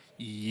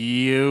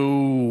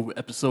Yo,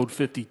 episode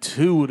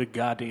 52 of the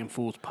Goddamn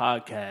Fools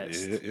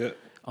podcast. Yeah.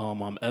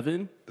 I'm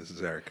Evan. This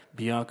is Eric.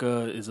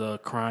 Bianca is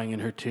crying in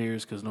her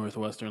tears because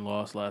Northwestern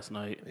lost last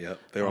night. Yep.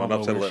 They were on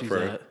an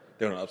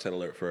upset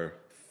alert for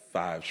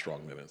 5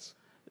 strong minutes.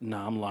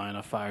 Nah, I'm lying.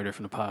 I fired her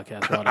from the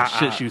podcast for all that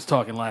shit she was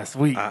talking last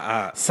week.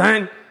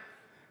 Son.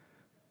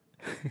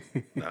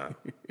 Nah,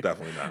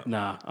 definitely not.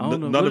 Nah, I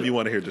don't know. None of you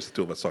want to hear just the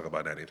two of us talk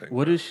about anything.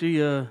 What is she?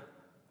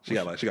 She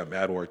got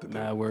mad work to do.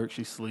 Mad work.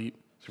 She sleep.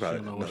 She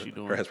don't know what she's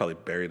doing. Her head's probably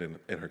buried in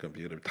her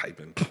computer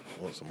typing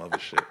on some other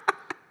shit.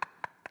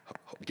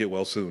 Get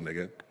well soon,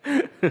 nigga.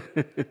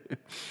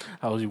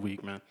 How was your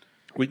week, man?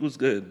 Week was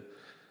good.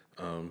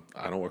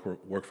 I don't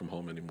work from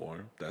home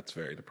anymore. That's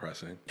very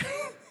depressing.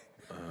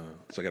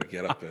 So I got to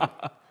get up and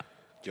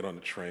get on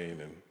the train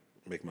and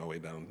make my way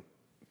down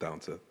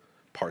to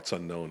parts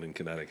unknown in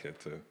Connecticut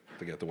to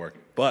get to work.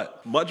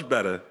 But much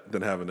better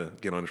than having to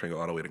get on the train and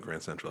go all the way to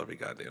Grand Central every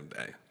goddamn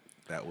day.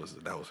 That was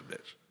a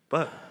bitch.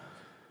 But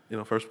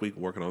first week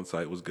working on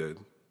site was good.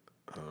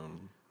 A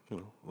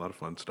lot of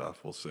fun stuff.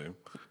 We'll see.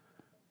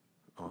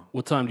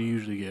 What time do you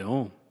usually get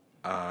home?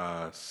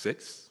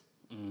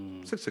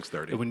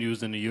 6:30. When you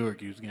was in New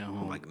York, you was getting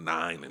home Like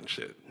 9 and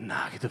shit.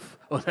 Nah,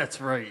 oh, that's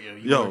right,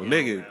 Yo,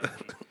 nigga,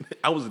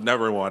 I was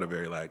never in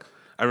Waterbury. Like,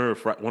 I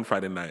remember one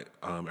Friday night,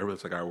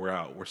 everyone's like, all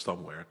right, we're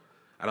somewhere.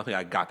 I don't think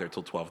I got there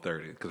till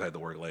 12:30 because I had to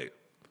work late.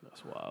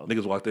 That's wild.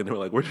 Niggas walked in, they were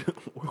like,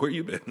 where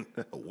you been?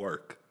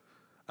 Work.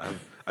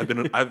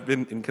 I've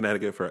been in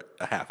Connecticut for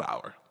a half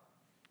hour.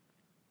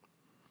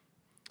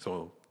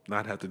 So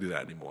not have to do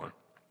that anymore.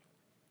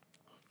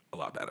 A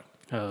lot better.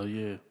 Hell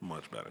yeah.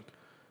 Much better.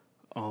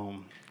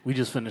 We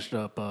just finished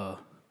up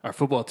our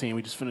football team.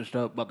 We just finished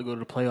up, about to go to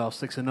the playoffs,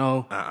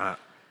 6-0.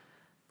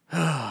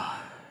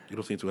 You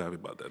don't seem too happy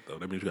about that though.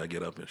 That means you gotta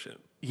get up and shit.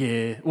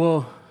 Yeah.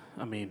 Well,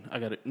 I mean, I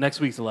got it.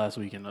 Next week's the last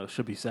weekend. Though.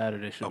 Should be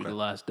Saturday. Should be the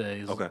last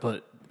days. Okay.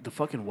 But the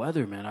fucking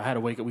weather, man. I had to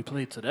wake up. We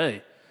played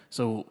today.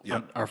 So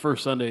our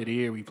first Sunday of the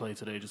year, we played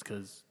today just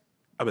because.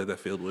 I bet that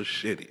field was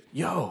shitty.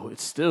 Yo,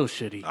 it's still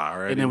shitty.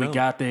 Already and then know. we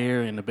got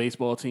there, and the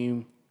baseball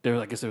team.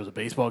 I guess there was a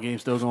baseball game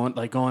still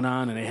going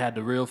on, and they had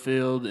the real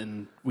field,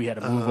 and we had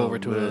to move over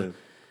to a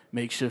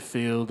makeshift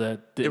field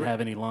that didn't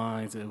have any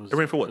lines. It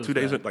rained for what? 2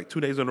 days? bad. Like 2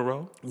 days in a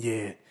row?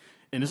 Yeah,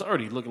 and it's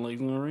already looking like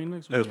it's gonna rain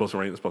next week. It's supposed to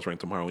rain. It's supposed to rain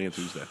tomorrow and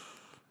Tuesday.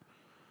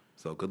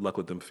 So good luck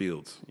with them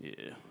fields.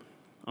 Yeah,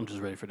 I'm just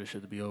ready for this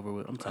shit to be over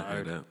with. I'm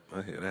tired.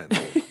 I hear that.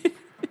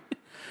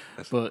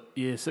 But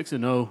yeah,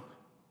 6-0.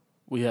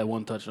 We had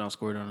one touchdown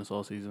scored on us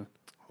all season.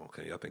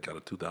 Okay, I think out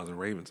of 2,000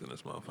 Ravens in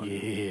this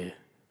motherfucker. Yeah.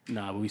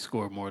 Nah, but we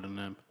scored more than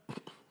them.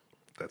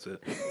 That's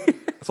it.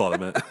 That's all I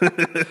meant.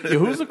 Yo,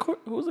 who was the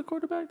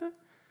quarterback then?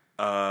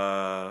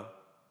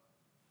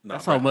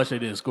 That's how much they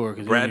didn't score.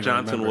 Brad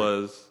Johnson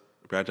was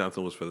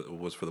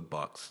for the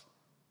Bucks.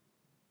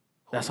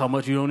 That's how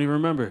much you don't even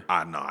remember.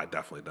 No, I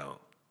definitely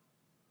don't.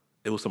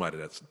 It was somebody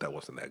that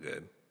wasn't that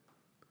good.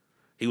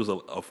 He was a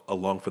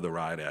along for the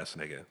ride ass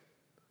nigga.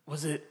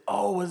 Was it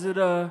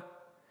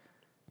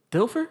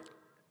Dilfer?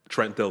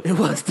 Trent Dilfer. It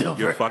was Dilfer.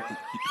 You're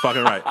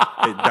fucking right.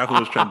 It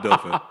definitely was Trent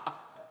Dilfer.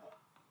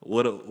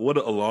 What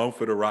a along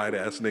for the ride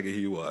ass nigga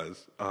he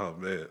was. Oh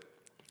man.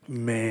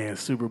 Man,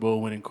 Super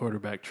Bowl winning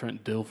quarterback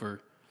Trent Dilfer.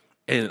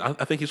 And I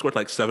think he scored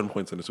like 7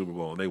 points in the Super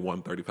Bowl, and they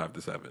won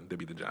 35-7. They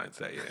beat the Giants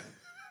that year.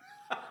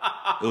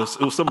 It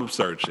was some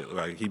absurd shit.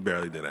 Like he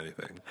barely did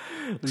anything.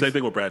 Same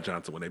thing with Brad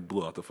Johnson when they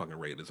blew out the fucking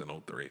Raiders in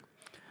 2003. At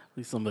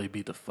least somebody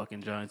beat the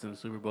fucking Giants in the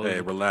Super Bowl. Hey,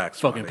 relax.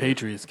 Fucking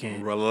Patriots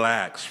can't.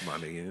 Relax, my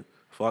nigga.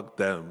 Fuck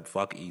them.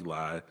 Fuck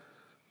Eli.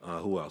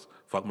 Who else?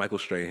 Fuck Michael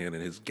Strahan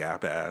and his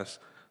gap ass.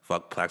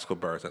 Fuck Plaxico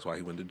Burress. That's why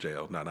he went to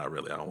jail. No, not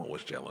really. I don't want to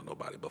wish jail on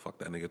nobody, but fuck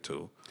that nigga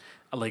too.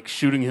 Like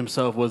shooting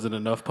himself wasn't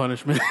enough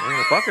punishment.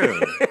 Yeah, fuck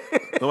him.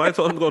 Nobody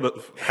told him to go to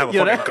have a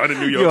fucking gun in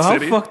New York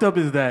City. How fucked up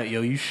is that, yo?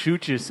 You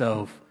shoot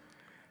yourself.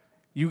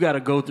 You got to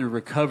go through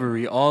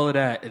recovery, all of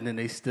that, and then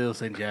they still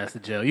send your ass to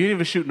jail. You didn't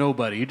even shoot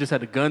nobody. You just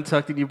had a gun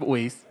tucked in your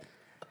waist.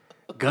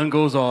 Gun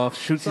goes off,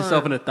 shoots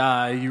yourself in the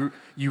thigh.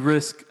 You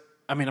risk.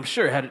 I mean, I'm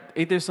sure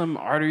ain't there some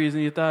arteries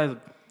in your thighs?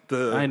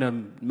 I ain't a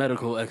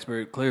medical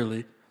expert,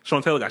 clearly.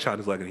 Sean Taylor got shot in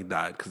his leg and he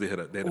died because they had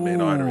a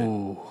main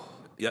artery.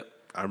 Yep,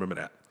 I remember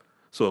that.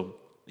 So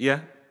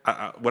yeah,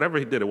 whatever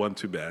he did, it wasn't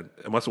too bad.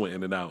 It must have went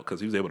in and out because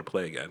he was able to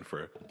play again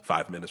for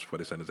 5 minutes before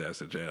they sent his ass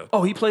to jail.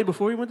 Oh, he played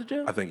before he went to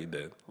jail? I think he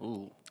did.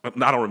 Ooh. I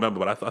don't remember,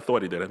 but I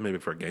thought he did. Maybe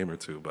for a game or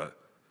two. But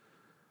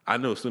I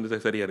knew as soon as they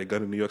said he had a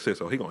gun in New York City,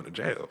 so he going to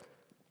jail.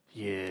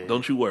 Yeah.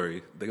 Don't you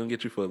worry. They're gonna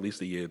get you for at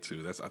least a year or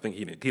two. I think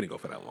he didn't go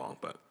for that long,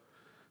 but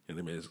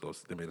they made his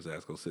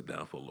ass go sit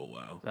down for a little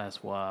while.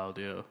 That's wild,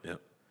 yo.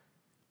 Yep.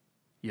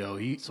 Yo,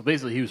 so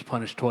basically he was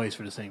punished twice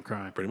for the same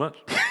crime. Pretty much.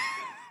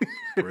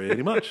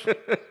 Pretty much.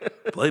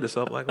 Played us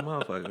up like a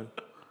motherfucker.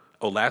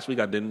 Oh, last week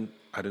I didn't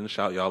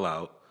shout y'all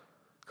out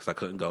because I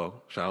couldn't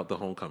go. Shout out the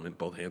homecoming.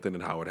 Both Hampton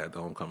and Howard had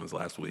the homecomings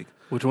last week.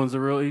 Which one's the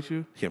real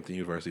HU? Hampton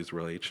University's the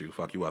real HU.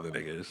 Fuck you other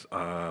niggas.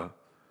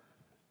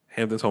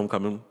 Hampton's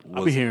homecoming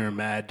I'll be was. hearing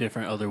mad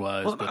different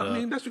otherwise. Well, but I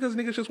mean, that's because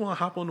niggas just want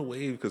to hop on the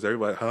wave because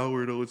everybody,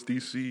 Howard, oh, it's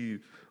DC.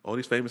 All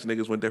these famous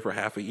niggas went there for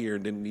half a year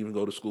and didn't even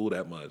go to school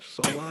that much.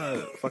 So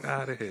what? Fuck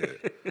out of here.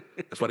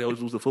 That's why they always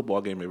lose the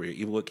football game every year,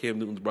 even with Cam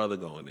Newton's brother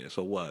going there.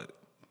 So what?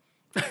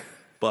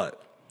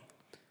 But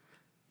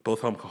both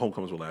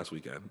homecomings were last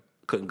weekend.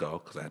 Couldn't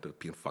go because I had to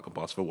be in fucking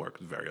Boston for work.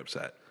 I was very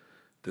upset.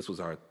 This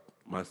was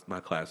my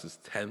class's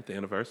 10th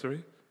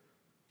anniversary.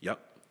 Yep,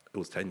 it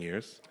was 10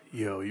 years.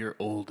 Yo, you're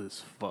old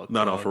as fuck.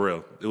 No, dog. for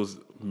real. It was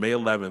May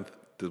 11th.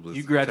 It was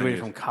You graduated 10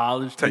 from years.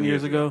 college 10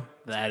 years ago?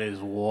 That is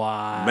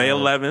wild. May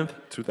 11th,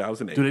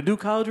 2008. Do they do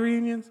college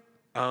reunions?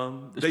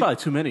 There's They- probably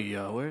too many,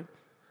 yo. Where?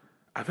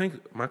 I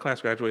think my class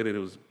graduated, it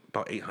was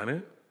about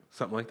 800,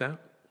 something like that.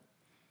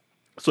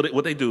 So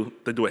what they do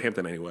at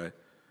Hampton anyway,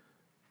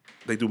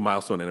 they do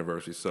milestone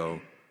anniversaries. So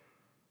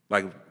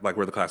like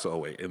we're the class of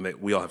 08, and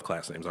we all have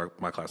class names.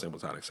 My class name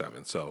was Onyx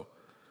 7. So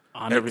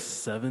Onyx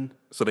 7?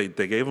 So they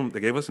gave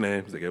us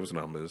names, they gave us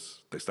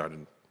numbers. They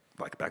started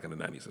like back in the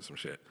 90s or some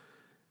shit.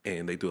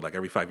 And they do it like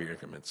every 5-year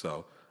increments.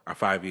 So our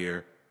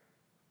 5-year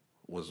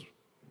was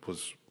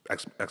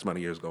X amount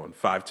of years going,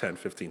 5, 10,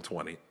 15,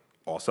 20,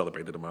 all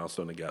celebrated a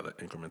milestone together,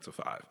 increments of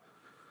 5.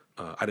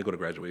 I didn't go to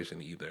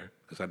graduation either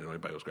because I didn't know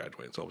anybody was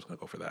graduating, so I was going to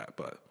go for that.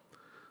 But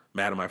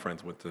Matt and my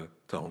friends went to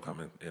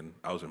homecoming, and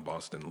I was in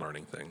Boston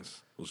learning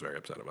things. I was very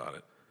upset about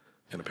it.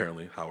 And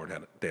apparently Howard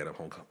had a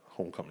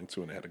homecoming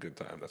too, and they had a good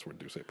time. That's where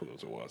Duce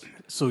Palooza was.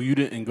 So you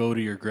didn't go to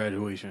your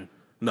graduation?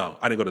 No,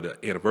 I didn't go to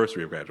the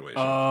anniversary of graduation.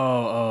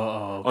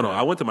 Oh. Oh, no,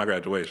 I went to my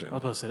graduation. I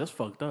was about to say, that's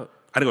fucked up.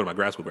 I didn't go to my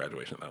grad school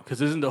graduation, though.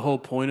 Because isn't the whole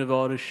point of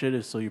all this shit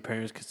is so your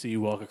parents could see you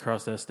walk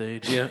across that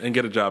stage? Yeah, and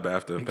get a job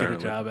after, apparently.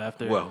 Get a job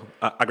after. Well,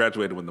 I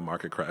graduated when the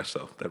market crashed,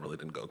 so that really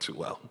didn't go too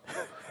well.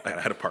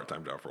 I had a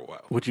part-time job for a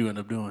while. What you end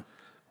up doing?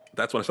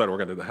 That's when I started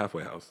working at the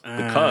halfway house.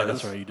 Because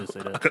that's right, you did say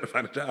that. I couldn't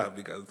find a job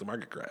because the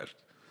market crashed.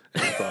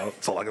 And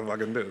that's all I can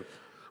fucking do.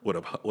 What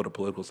a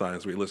political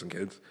science read. Listen,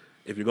 kids,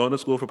 if you're going to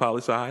school for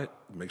poli-sci,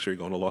 make sure you're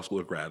going to law school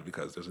or grad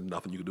because there's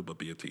nothing you can do but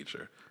be a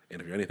teacher. And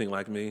if you're anything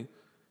like me,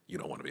 you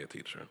don't want to be a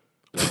teacher.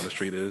 What on the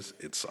street is,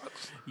 it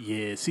sucks.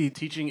 Yeah, see,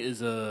 teaching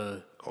is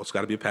a... Oh, it's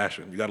got to be a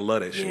passion. You got to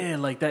love that shit. Yeah,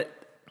 like that...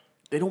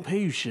 They don't pay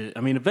you shit.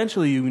 I mean,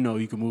 eventually, you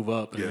can move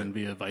up and Yeah. then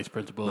be a vice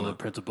principal or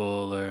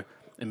principal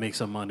and make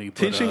some money. But,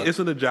 Teaching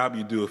isn't a job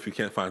you do if you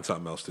can't find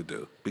something else to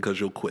do because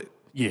you'll quit.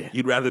 Yeah.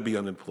 You'd rather be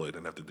unemployed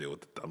than have to deal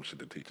with the dumb shit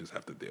that teachers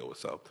have to deal with.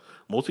 So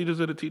most teachers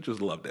that are teachers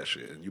love that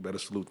shit. And you better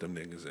salute them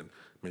niggas and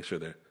make sure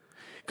they're...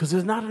 Because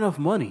there's not enough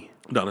money.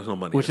 No, there's no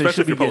money. Which Especially they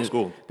should if you're be post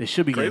school. They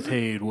should be Crazy. getting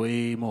paid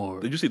way more.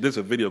 Did you see, there's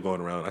a video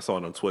going around. I saw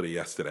it on Twitter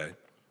yesterday.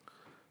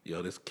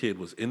 Yo, this kid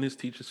was in his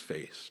teacher's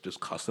face, just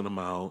cussing him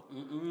out,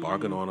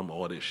 barking on him,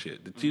 all this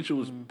shit. The teacher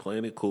was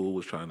playing it cool,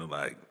 was trying to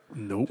like,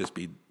 Nope. just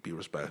be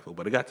respectful.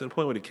 But it got to the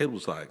point where the kid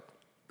was like,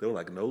 they were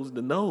like nose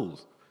to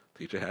nose.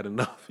 Teacher had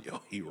enough.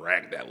 Yo, he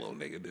ragged that little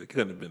nigga. He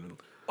couldn't have been,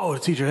 Oh, the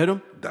teacher hit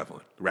him?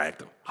 definitely,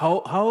 ragged him.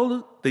 How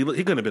old? He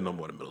couldn't have been no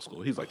more than middle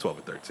school. He's like 12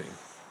 or 13.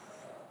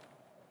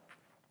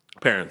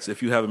 Parents,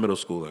 if you have a middle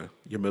schooler,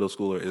 your middle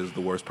schooler is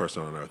the worst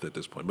person on earth at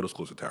this point. Middle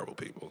schools are terrible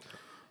people.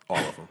 All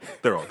of them.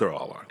 They're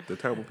all are. They're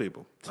terrible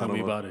people. Tell me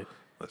about it.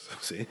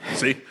 Listen,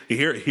 see, you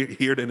hear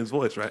it in his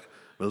voice, right?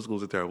 Middle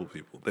schools are terrible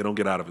people. They don't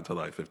get out of it until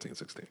like 15,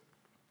 16.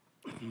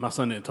 My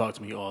son didn't talk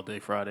to me all day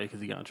Friday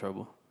because he got in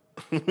trouble.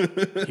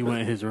 He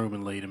went in his room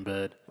and laid in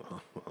bed.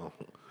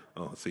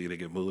 Oh, see, they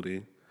get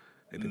moody.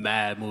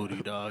 Mad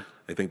moody, dog.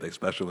 They think they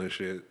special and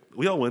shit.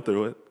 We all went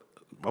through it.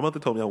 My mother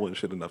told me I wouldn't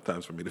shit enough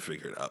times for me to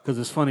figure it out. Because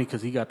it's funny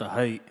because he got the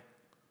height,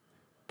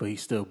 but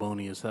he's still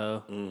bony as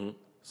hell.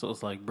 So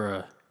it's like,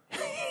 bruh,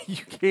 you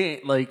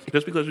can't like.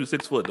 Just because you're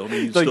 6 foot don't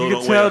mean you Like still you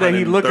don't can weigh tell that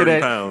he 130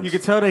 looking pounds. at you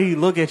can tell that he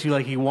look at you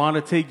like he want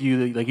to take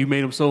you, like you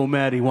made him so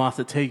mad he wants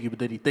to take you, but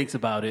then he thinks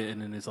about it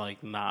and then it's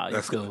like, nah,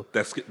 you still.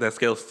 That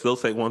scale still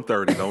say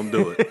 130. Don't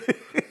do it.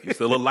 You're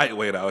still a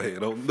lightweight out here.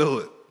 Don't do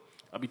it.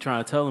 I be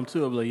trying to tell him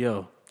too. I be like,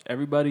 yo,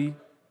 everybody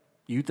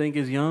you think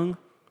is young,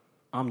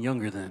 I'm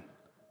younger than.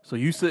 So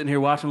you sitting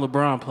here watching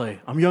LeBron play.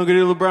 I'm younger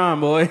than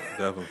LeBron, boy.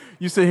 Definitely.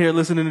 You sit here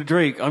listening to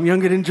Drake. I'm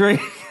younger than Drake.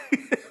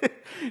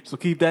 So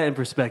keep that in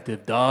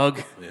perspective,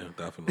 dog. Yeah,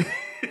 definitely.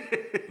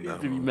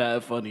 It'd be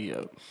mad funny,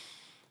 yo.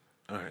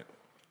 All right.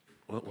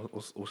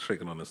 What's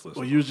shaking on this list?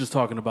 Well, you was just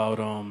talking about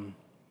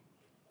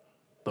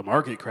the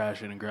market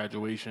crashing and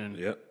graduation.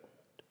 Yep.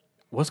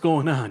 What's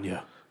going on, yo?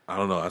 I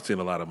don't know. I've seen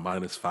a lot of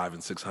 -5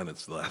 and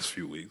 600s the last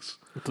few weeks.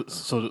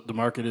 So the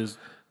market is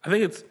I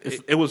think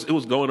it was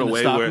going the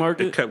away stock where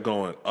market? it kept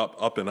going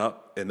up and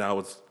up, and now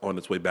it's on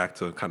its way back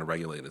to kind of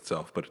regulate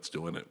itself, but it's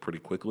doing it pretty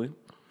quickly.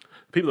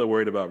 People are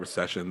worried about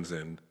recessions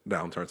and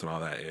downturns and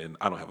all that, and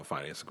I don't have a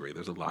finance degree.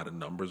 There's a lot of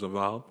numbers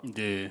involved,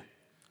 yeah.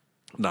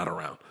 not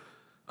around.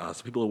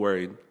 So people are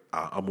worried.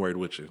 I'm worried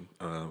with you.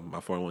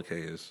 My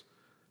 401k is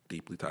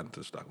deeply tied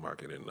into the stock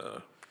market, and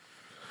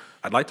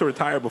I'd like to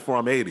retire before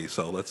I'm 80.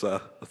 So let's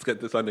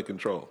get this under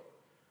control.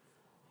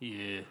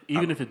 Yeah.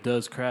 Even if it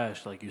does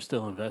crash, like you're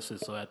still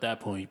invested. So at that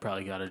point, you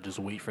probably got to just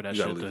wait for that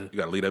You shit gotta, to. you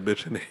gotta leave that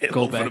bitch in there.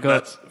 Go Hope for back the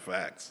up. best.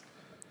 Facts.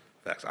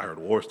 Facts. I heard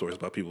war stories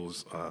about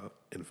people's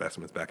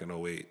investments back in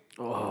 '08.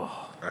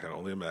 Oh, I can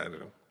only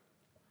imagine.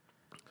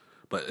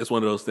 But it's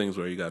one of those things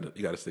where you got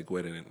to stick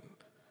with it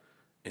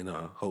and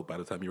hope by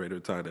the time you're ready to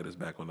retire that it's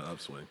back on the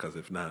upswing. Because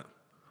if not,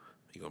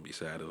 you're gonna be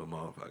sad as a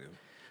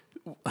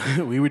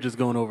motherfucker. we were just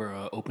going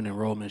over open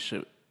enrollment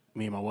shit.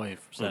 Me and my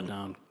wife sat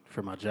down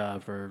for my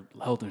job for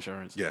health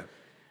insurance. Yeah.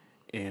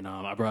 And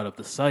I brought up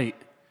the site,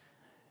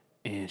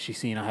 and she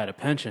seen I had a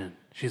pension.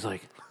 She's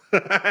like,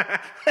 bruh,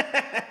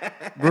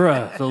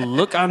 the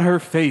look on her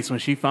face when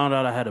she found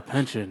out I had a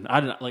pension.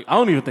 I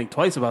don't even think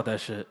twice about that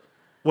shit.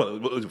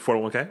 What was it,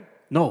 401k?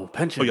 No,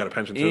 pension. Oh, you got a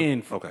pension too?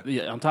 And, Okay.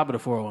 Yeah, on top of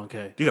the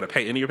 401k. Do you got to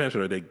pay into your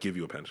pension or they give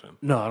you a pension?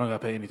 No, I don't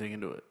got to pay anything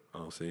into it.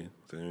 Oh, see?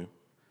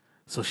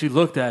 So she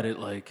looked at it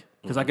like,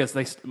 because I guess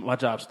my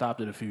job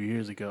stopped it a few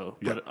years ago,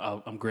 but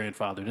I'm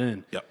grandfathered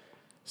in. Yep.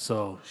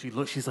 So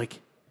she's like,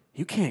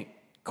 you can't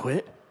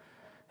quit.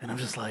 And I'm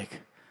just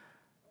like,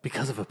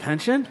 because of a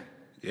pension?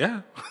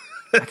 Yeah.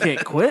 I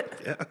can't quit?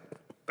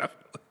 Yeah.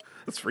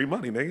 That's free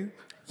money, nigga.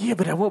 Yeah,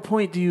 but at what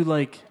point do you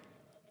like...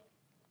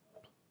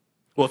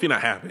 Well, if you're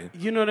not happy.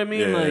 You know what I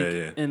mean?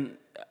 Yeah. And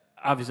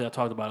obviously I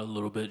talked about it a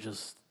little bit,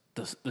 just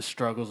the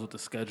struggles with the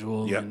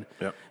schedule and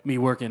me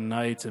working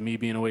nights and me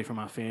being away from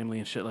my family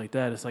and shit like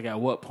that. It's like, at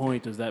what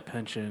point does that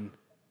pension...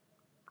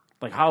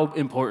 Like, how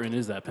important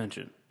is that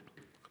pension?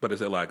 But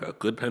is it like a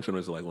good pension or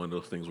is it like one of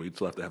those things where you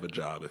still have to have a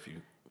job if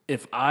you...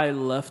 If I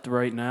left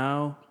right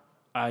now,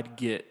 I'd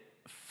get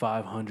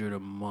 $500 a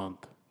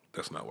month.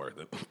 That's not worth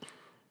it.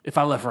 If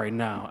I left right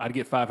now, I'd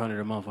get $500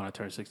 a month when I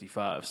turn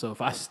 65. So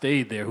if I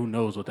stayed there, who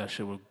knows what that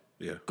shit would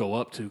go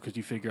up to? Because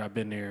you figure I've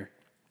been there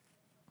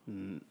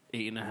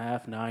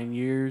 8.5, 9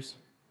 years.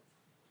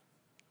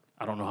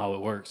 I don't know how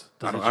it works.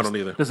 I don't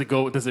either.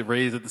 Does it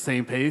raise at the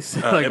same pace?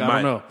 I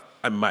don't know.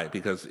 I might,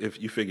 because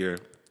if you figure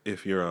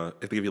if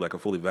they give you like a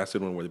fully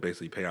vested one where they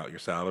basically pay out your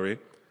salary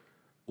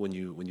when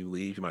you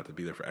leave, you might have to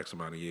be there for X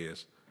amount of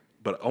years.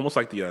 But almost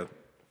like if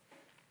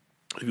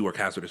you work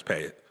hazardous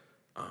pay,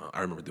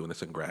 I remember doing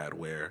this in grad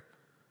where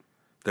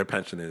their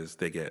pension is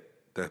they get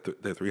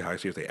their 3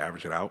 highest years, they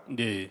average it out.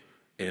 Yeah.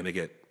 And I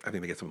think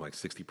they get something like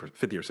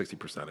 50 or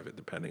 60% of it,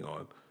 depending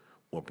on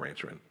what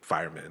branch you're in.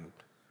 Firemen,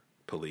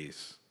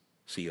 police,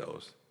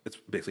 COs. It's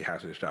basically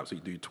hazardous jobs. So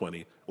you do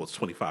 20, well, it's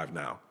 25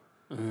 now.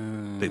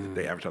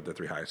 They average out their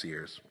 3 highest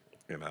years,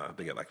 and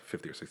they get like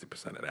 50 or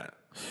 60% of that.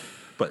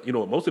 But you know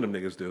what most of them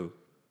niggas do?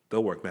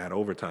 They'll work mad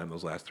overtime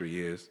those last 3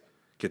 years,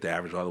 get the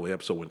average all the way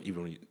up, so when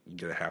you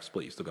get a half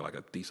split, you still got like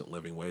a decent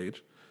living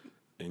wage,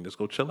 and you just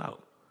go chill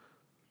out.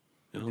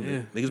 You know,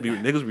 niggas be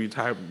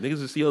retired.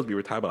 Niggas and CEOs be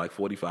retired by like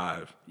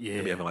 45. Yeah,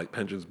 and be having like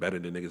pensions better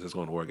than niggas that's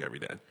going to work every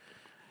day.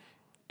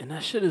 And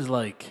that shit is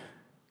like,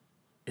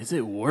 is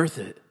it worth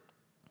it?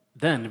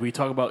 Then we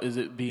talk about, is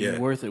it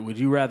being worth it? Would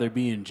you rather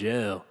be in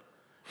jail?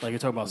 Like you're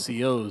talking about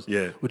CEOs.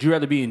 Yeah. Would you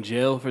rather be in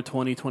jail for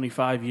 20,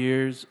 25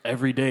 years,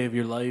 every day of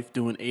your life,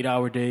 doing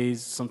 8-hour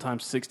days,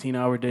 sometimes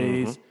 16-hour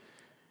days,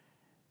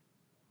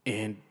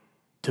 and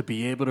to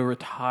be able to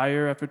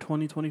retire after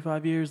 20,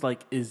 25 years?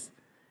 Like,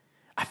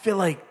 I feel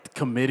like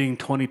committing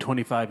 20,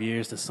 25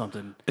 years to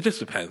something. It just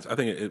depends. I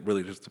think it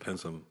really just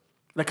depends on.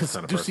 Like, cause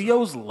do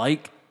CEOs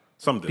like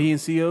some do. being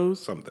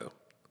CEOs? Some do.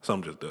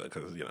 Some just do it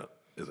because,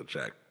 it's a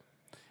check.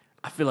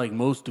 I feel like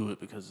most do it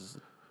because it's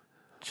a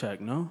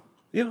check, no?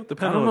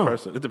 Depends on the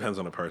person. It depends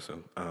on the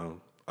person.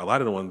 A lot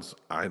of the ones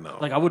I know.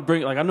 Like,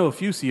 I know a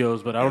few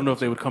CEOs, but I don't know if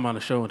they would come on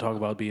the show and talk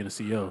about being a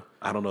CEO.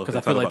 I don't know. Because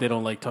I feel like they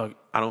don't like talk.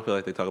 I don't feel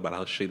like they talk about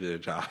how shitty their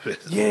job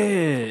is.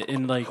 Yeah,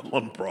 and like.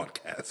 On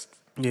broadcast.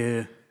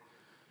 Yeah.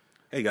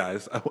 Hey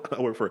guys, I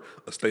work for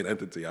a state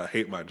entity. I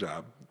hate my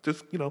job.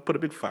 Just put a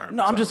big fire.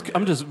 No,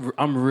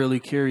 I'm really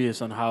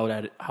curious on how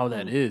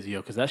that is,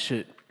 because that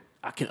shit,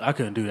 I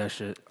couldn't do that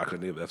shit. I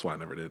couldn't either. That's why I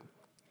never did.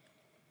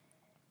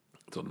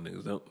 So the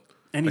niggas don't.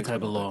 Any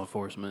type of law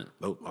enforcement.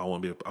 Nope, I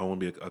won't be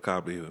a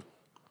cop either.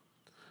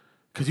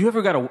 Cause you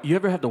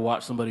ever have to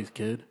watch somebody's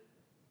kid,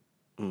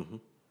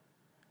 and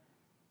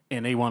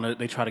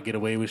they try to get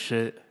away with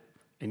shit,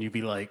 and you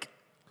be like,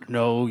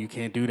 no, you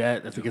can't do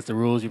that. That's against the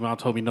rules. Your mom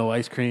told me no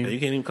ice cream. And you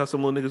can't even cuss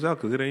some little niggas out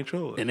because it ain't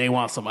yours. And they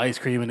want some ice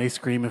cream, and they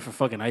screaming for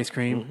fucking ice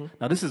cream.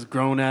 Now this is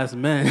grown ass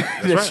men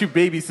that you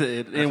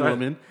babysitting and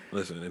women.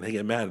 Listen, and they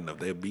get mad enough,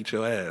 they'll beat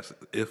your ass,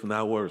 if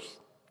not worse.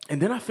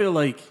 And then I feel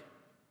like,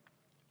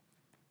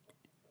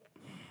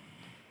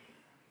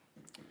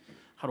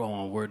 how do I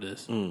want to word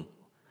this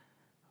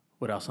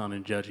without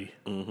sounding judgy?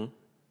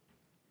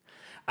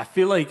 I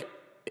feel like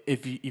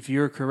if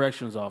you're a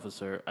corrections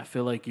officer, I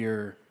feel like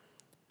you're.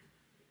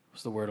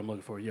 What's the word I'm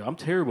looking for? Yo, I'm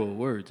terrible with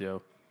words,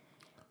 yo.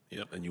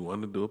 Yep, and you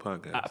wanted to do a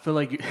podcast. I feel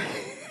like you...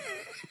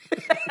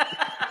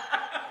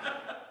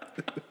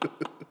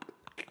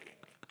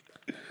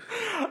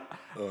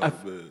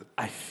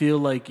 I feel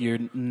like you're...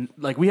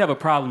 Like, we have a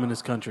problem in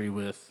this country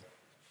with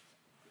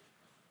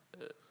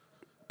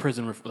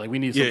prison reform. Like, we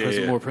need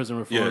more prison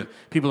reform. Yeah.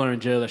 People are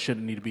in jail that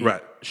shouldn't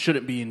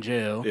be in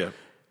jail. Yeah.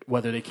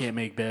 Whether they can't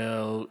make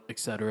bail,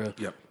 etc.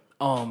 Yep.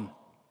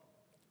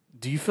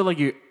 Do you feel like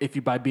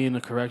by being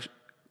a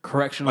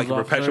correctional Like you're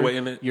officer,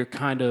 perpetuating it? you're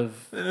kind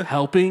of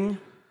helping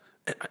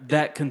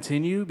that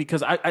continue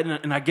because I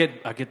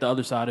get the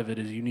other side of it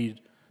is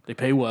they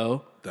pay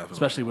well, Definitely.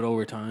 especially with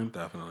overtime,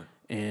 Definitely.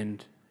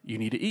 and you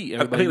need to eat. I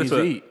Everybody think needs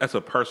to eat. that's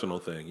a personal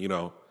thing. You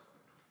know,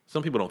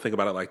 some people don't think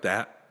about it like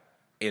that,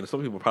 and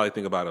some people probably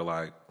think about it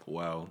like,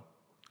 well,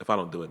 if I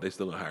don't do it, they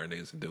still gonna hire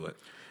niggas to do it.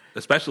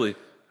 Especially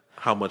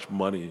how much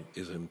money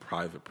is in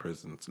private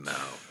prisons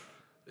now.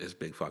 It's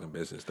big fucking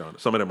business down.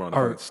 Some of them are on the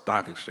fucking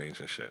stock exchange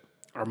and shit.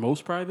 Are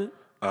most private?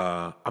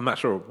 I'm not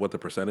sure what the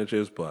percentage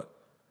is, but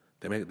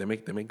they make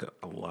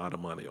a lot of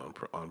money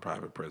on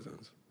private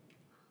prisons,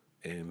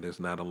 and there's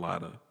not a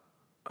lot of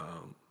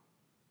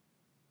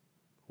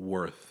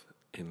worth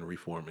in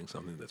reforming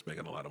something that's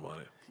making a lot of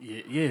money.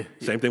 Yeah.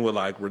 Same thing with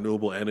like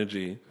renewable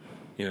energy.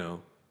 You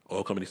know,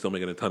 oil companies still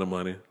making a ton of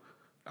money.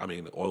 I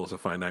mean, oil is a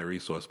finite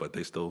resource, but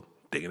they still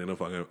digging in the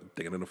fucking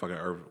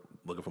earth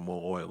looking for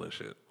more oil and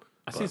shit.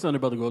 I see something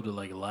about to go up to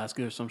like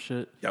Alaska or some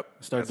shit. Yep,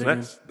 Start that's digging.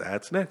 next.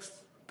 That's next.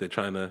 They're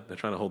trying to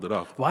hold it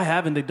off. Why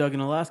haven't they dug in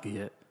Alaska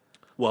yet?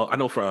 Well, I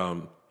know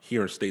from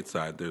here in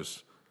stateside,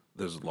 there's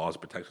laws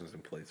and protections in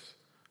place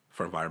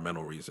for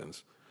environmental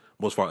reasons.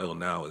 Most of our oil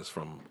now is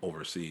from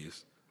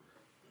overseas.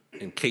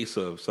 In case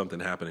of something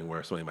happening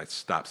where somebody might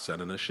stop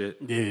sending us shit,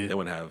 Yeah. they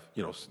wouldn't have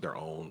their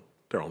own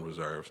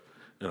reserves.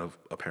 You know,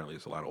 apparently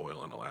there's a lot of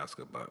oil in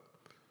Alaska, but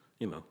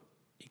you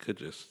could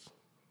just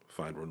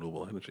find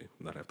renewable energy,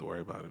 not have to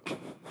worry about it.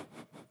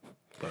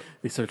 But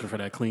They searching for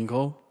that clean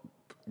coal.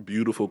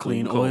 beautiful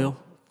clean Clean coal. oil?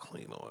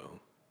 Clean oil.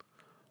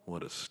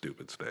 What a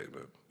stupid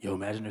statement. Yo,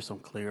 imagine there's some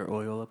clear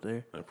oil up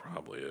there. It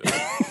probably is.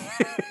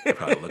 They're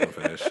probably looking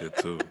for that shit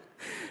too.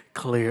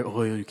 Clear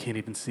oil, you can't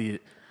even see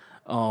it.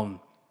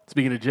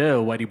 Speaking of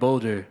jail, Whitey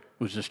Bulger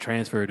was just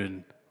transferred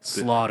and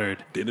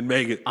slaughtered Didn't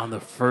make it. on the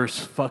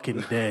first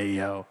fucking day,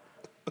 yo.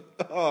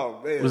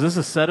 Oh man. Was this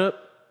a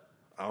setup?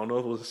 I don't know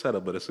if it was a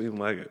setup, but it seemed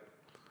like it.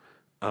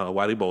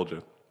 Whitey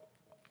Bulger,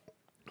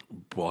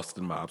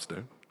 Boston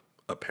mobster,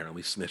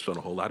 apparently snitched on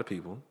a whole lot of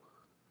people.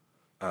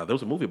 There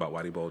was a movie about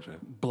Whitey Bulger.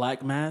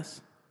 Black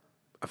Mass?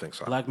 I think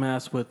so. Black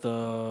Mass with,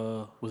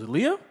 was it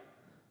Leo?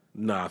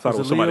 Nah, I thought it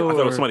was it somebody. I Leo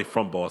thought it was or- somebody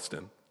from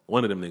Boston.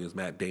 One of them niggas,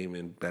 Matt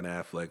Damon, Ben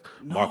Affleck,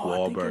 Mark I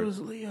think it Wahlberg. was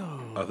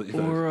Leo. I thought you said-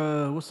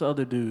 Or what's the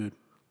other dude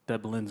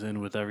that blends in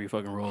with every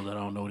fucking role that I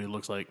don't know what he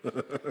looks like?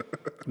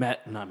 Not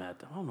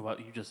Matt. I don't know what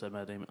you just said.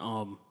 Matt Damon.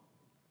 What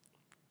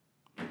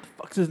the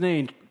fuck's his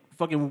name?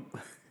 Fucking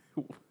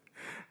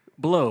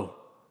Blow.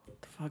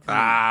 What the fuck's his name?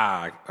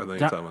 I think you're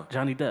talking about.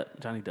 Johnny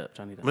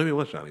Depp. Maybe it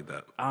was Johnny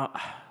Depp.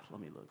 Let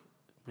me look.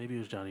 Maybe it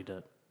was Johnny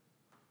Depp.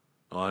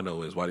 All I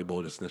know is Whitey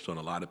Bulger snitched on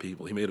a lot of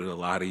people. He made it a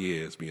lot of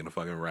years being a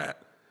fucking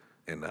rat.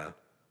 And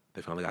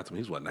they finally got to him.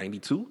 He's what,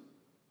 92?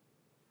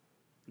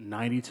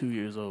 92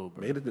 years old,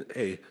 bro. Made it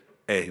to,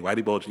 hey,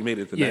 Whitey Bulger, you made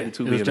it to Yeah,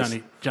 92 it was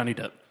being Johnny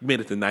Depp. you made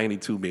it to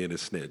 92 being a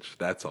snitch.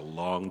 That's a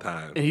long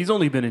time. And he's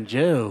only been in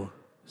jail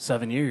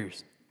 7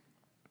 years.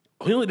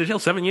 Oh, he only did jail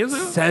 7 years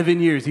ago?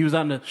 7 years. He was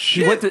on the.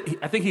 Shit. He went to.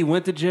 I think he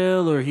went to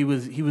jail, or he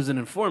was an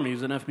informant. He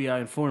was an FBI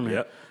informant.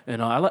 Yep.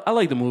 And I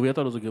like the movie. I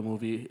thought it was a good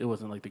movie. It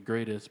wasn't like the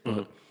greatest,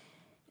 but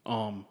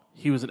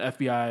he was an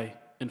FBI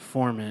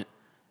informant,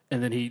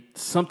 and then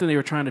they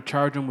were trying to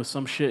charge him with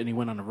some shit, and he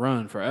went on the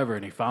run forever,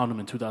 and they found him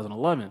in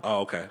 2011.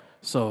 Oh, okay.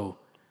 So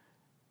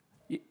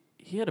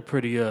he had a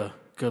pretty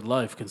good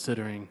life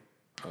considering.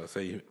 I would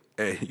say,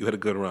 you had a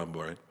good run,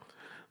 boy.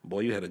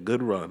 Boy, you had a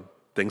good run.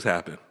 Things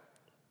happen.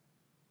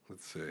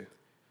 Let's see.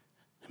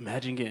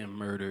 Imagine getting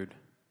murdered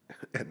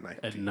At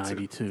 92. at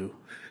 92.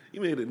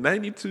 You made it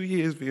 92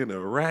 years being a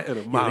rat and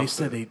a Yeah, mobster. they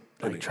said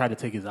they tried to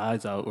take his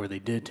eyes out, or they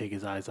did take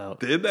his eyes out.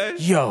 Did they?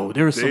 Yo,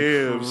 there was some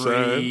Damn,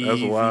 son. crazy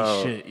That's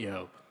wild. shit,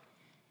 yo.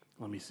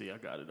 Let me see. I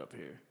got it up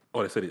here.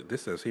 Oh, they said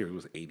this says here it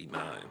was 89.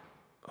 I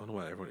don't know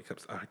why everybody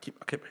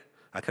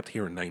I kept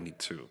hearing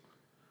 92.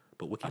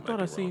 But Wiki might thought be I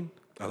wrong. seen-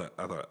 I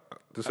thought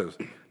this says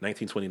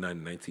 1929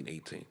 and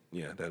 1918.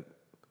 Yeah,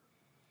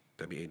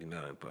 that'd be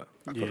 89. But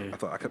I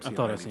thought I kept seeing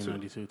 92. I seen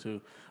 92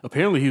 too.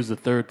 Apparently, he was the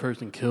third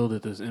person killed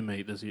at this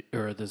inmate this year,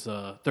 or this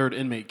third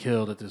inmate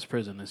killed at this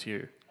prison this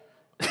year.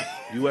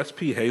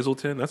 USP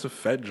Hazleton. That's a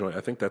Fed joint.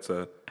 I think it's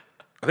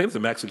a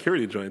max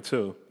security joint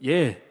too.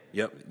 Yeah,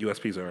 Yep,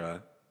 USPs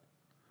are.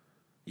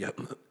 Yep,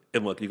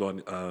 and look, you go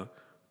on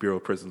Bureau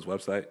of Prisons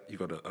website. You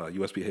go to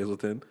USP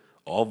Hazleton.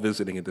 All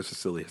visiting at this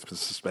facility has been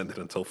suspended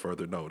until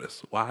further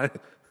notice. Why?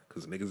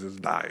 Because niggas is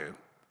dying.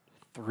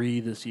 3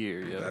 this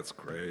year. Yeah, That's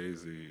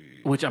crazy.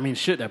 which I mean,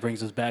 shit. That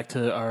brings us back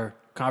to our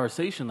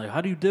conversation. Like,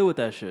 how do you deal with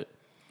that shit?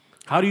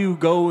 How do you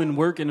go and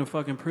work in a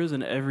fucking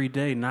prison every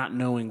day, not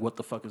knowing what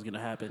the fuck is gonna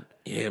happen?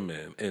 Yeah,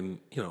 man, and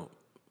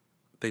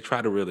they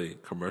try to really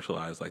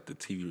commercialize like the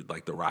TV,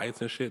 like the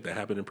riots and shit that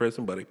happen in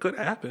prison, but it could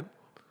happen.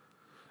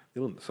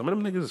 Some of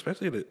them niggas,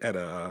 especially at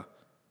a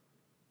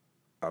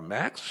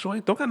max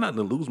joint, don't got nothing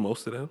to lose.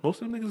 Most of them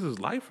niggas is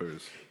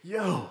lifers.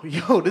 Yo,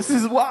 this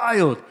is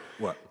wild.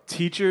 What?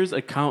 Teachers,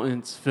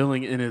 accountants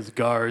filling in as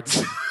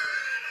guards.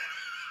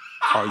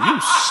 Are you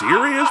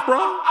serious,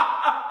 bro?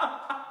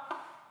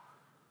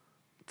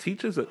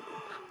 Teachers,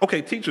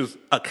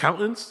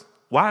 accountants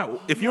Why?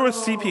 If you're a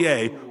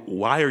CPA,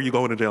 why are you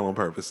going to jail on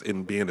purpose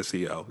and being a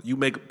CEO? You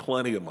make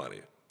plenty of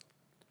money.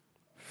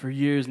 For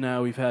years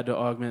now, we've had to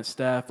augment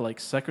staff like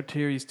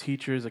secretaries,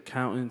 teachers,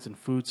 accountants, and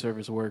food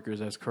service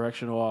workers as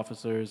correctional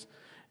officers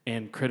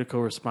and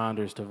critical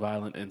responders to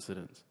violent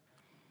incidents.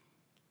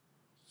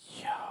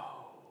 Yo,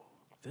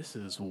 this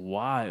is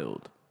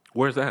wild.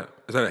 Where's that?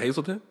 Is that at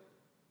Hazleton?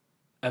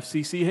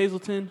 FCC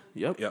Hazleton?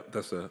 Yep. Yep,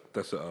 that's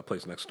a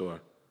place next door.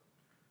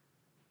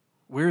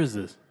 Where is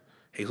this?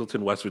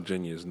 Hazleton, West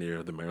Virginia is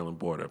near the Maryland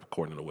border,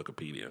 according to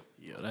Wikipedia.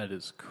 Yo, that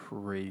is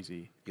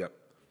crazy. Yep.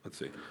 Let's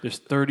see. There's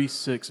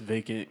 36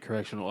 vacant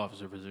correctional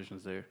officer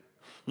positions there.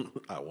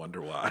 I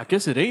wonder I why.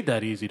 guess it ain't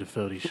that easy to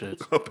fill these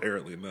shits.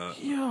 Apparently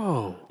not.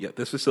 Yo. Yeah,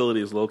 this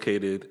facility is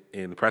located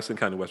in Preston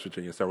County, West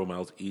Virginia, several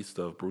miles east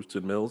of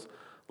Brewston Mills,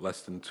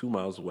 less than 2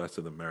 miles west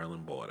of the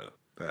Maryland border.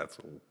 That's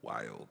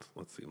wild.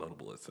 Let's see,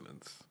 notable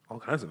incidents. All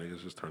kinds of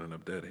niggas just turning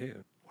up dead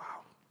here. Wow.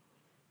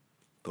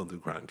 Don't do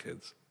crime,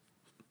 kids.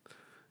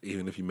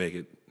 Even if you make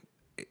it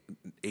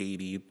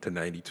 80 to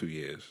 92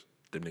 years,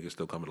 them niggas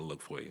still coming to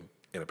look for you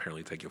and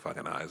apparently take your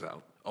fucking eyes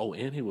out. Oh,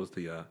 and he was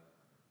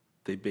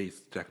they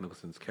based Jack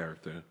Nicholson's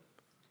character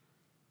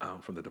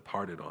from The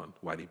Departed on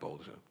Whitey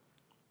Bulger.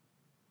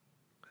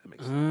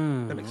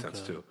 That makes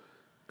sense too.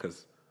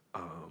 Because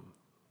I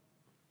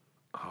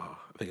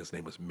think his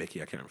name was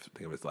Mickey. I can't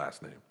think of his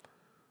last name.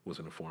 Was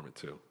an informant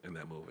too in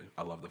that movie.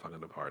 I love The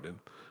fucking Departed.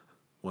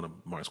 One of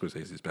Martin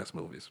Scorsese's best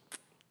movies.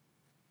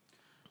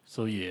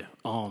 So yeah,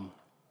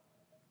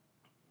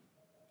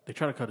 they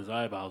try to cut his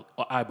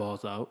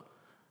eyeballs out.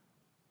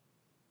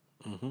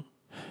 Mm-hmm.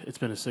 It's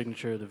been a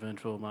signature of the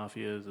Ventral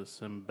Mafia as a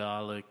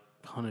symbolic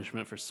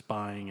punishment for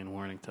spying and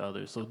warning to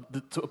others. So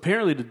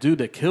apparently the dude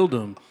that killed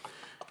him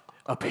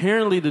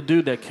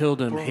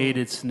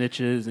hated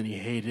snitches and he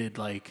hated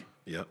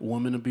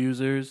woman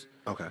abusers.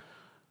 Okay.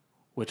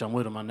 Which I'm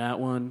with him on that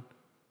one.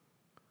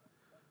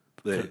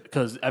 They-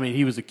 Because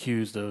he was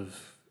accused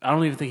of. I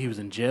don't even think he was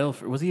in jail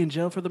for. Was he in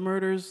jail for the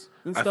murders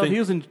and I stuff?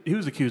 think- He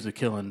was accused of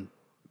killing.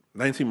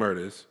 19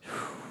 murders.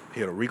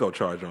 He had a RICO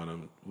charge on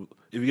him.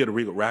 If you get a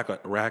RICO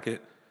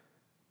racket,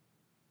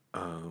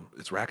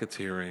 it's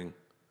racketeering,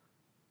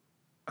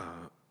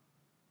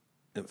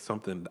 and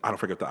something, I don't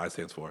forget what the I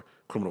stands for,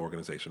 criminal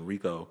organization.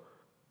 RICO,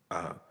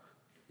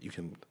 you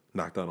can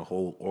knock down a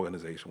whole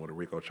organization with a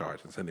RICO charge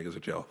and send niggas to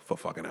jail for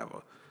fucking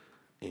ever.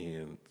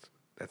 And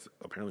that's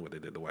apparently what they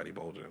did to Whitey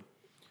Bulger.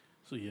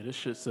 So yeah, this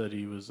shit said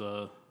he was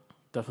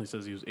definitely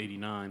says he was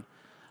 89.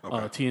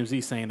 Okay.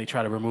 TMZ saying they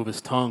try to remove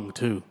his tongue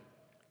too.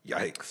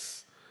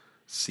 Yikes.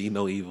 See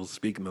no evil,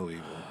 speak no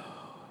evil.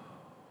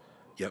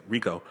 Yep,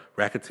 RICO,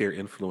 Racketeer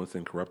Influence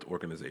and Corrupt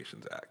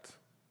Organizations Act.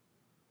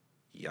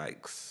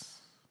 Yikes.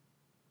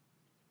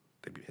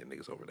 They be hitting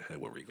niggas over the head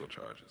with RICO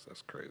charges.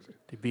 That's crazy.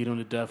 They beat him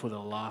to death with a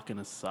lock and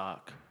a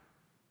sock.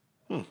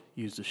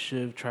 Used a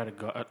shiv, try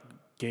to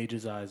gauge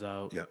his eyes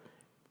out. Yep.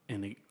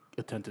 And they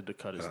attempted to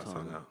cut his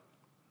tongue. Out.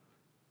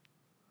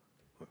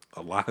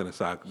 A lock and a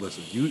sock.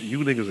 Listen, you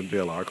niggas in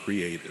jail are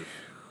creative.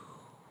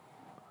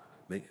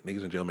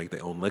 Niggas in jail make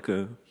their own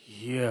liquor,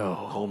 Yo.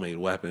 homemade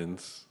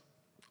weapons,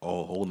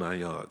 all whole 9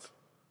 yards.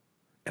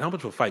 And how much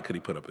of a fight could he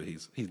put up?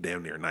 He's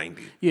damn near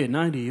 90. Yeah,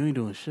 90. You ain't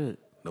doing shit.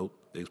 Nope.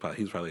 He's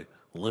probably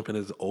limping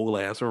his old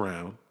ass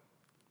around,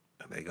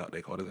 and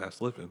they caught his ass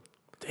slipping.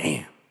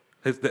 Damn.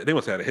 They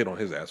must have had a hit on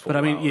his ass. For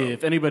But a while, though.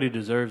 if anybody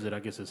deserves it, I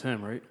guess it's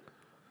him, right?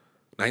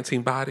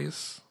 19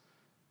 bodies.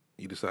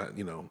 You decide,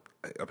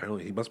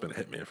 apparently he must have been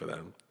a hitman for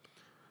them.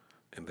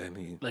 And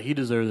then he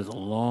deserved this a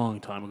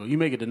long time ago. You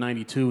make it to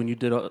 92 and you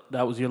did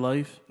that was your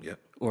life? Yep.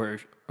 Or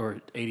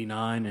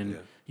 89 and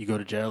you go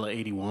to jail at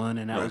 81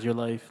 and that was your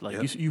life?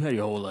 You had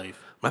your whole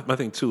life. My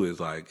thing too is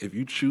if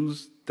you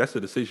choose, that's the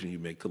decision you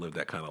make to live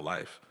that kind of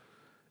life.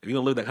 If you're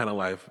gonna live that kind of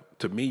life,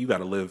 to me, you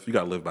gotta live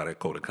by that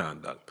code of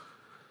conduct.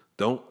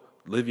 Don't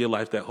live your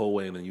life that whole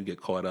way and then you get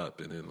caught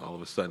up and then all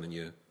of a sudden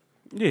you.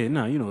 Yeah,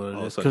 no, you know what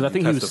it is. Because I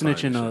think he was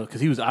snitching,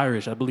 because he was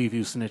Irish. I believe he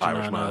was snitching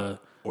Irish on mob.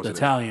 the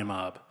Italian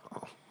mob.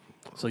 Oh.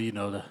 So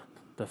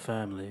the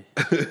family.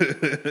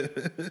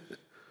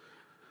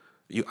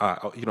 I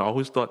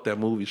always thought that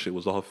movie shit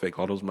was all fake.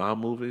 All those mob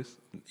movies.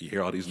 You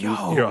hear all these news.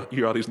 You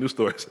hear all these news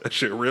stories. That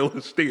shit real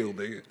as steel,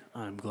 nigga.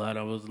 I'm glad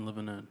I wasn't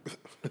living in.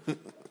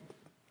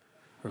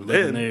 Or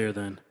living there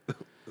then.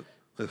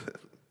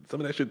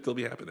 Some of that shit still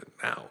be happening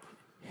now.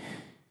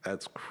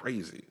 That's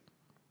crazy.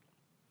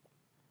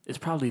 It's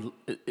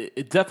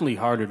it's definitely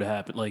harder to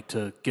happen,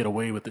 to get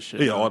away with the shit.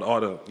 Yeah, all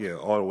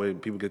the way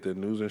people get their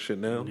news and shit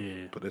now.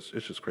 Yeah. But it's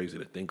just crazy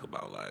to think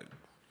about,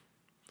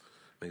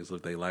 niggas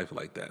live their life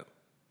like that.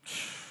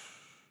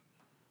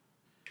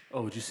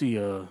 Oh, did you see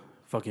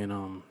fucking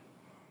what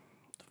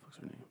the fuck's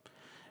her name?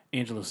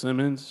 Angela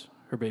Simmons,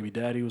 her baby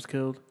daddy was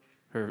killed.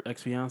 Her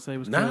ex-fiance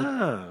was killed.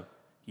 Nah.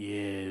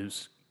 Yeah, he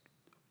was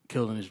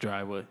killed in his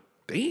driveway.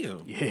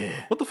 Damn.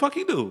 Yeah. What the fuck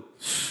he do?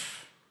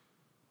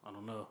 I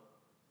don't know.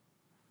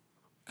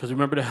 Because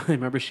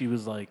remember she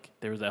was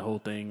there was that whole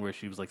thing where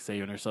she was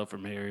saving herself for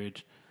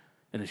marriage,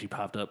 and then she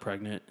popped up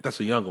pregnant That's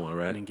the younger one,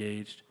 right? and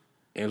engaged.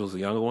 Angela's the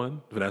younger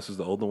one. Vanessa's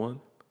the older one.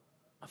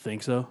 I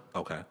think so.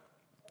 Okay.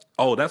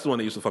 Oh, that's the one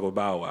that used to fuck with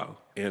Bow Wow,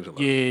 Angela.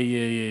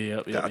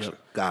 Yeah.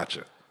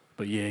 Gotcha.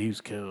 But yeah, he was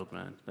killed,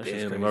 man. That's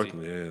just Damn, crazy.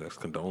 yeah, that's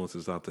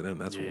condolences out to them.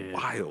 That's Yeah.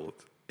 wild.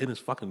 In his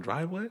fucking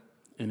driveway?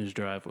 In his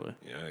driveway.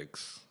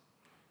 Yikes.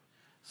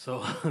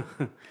 So,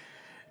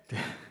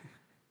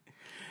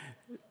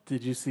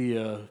 did you see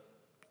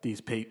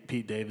these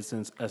Pete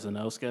Davidson's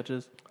SNL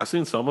sketches? I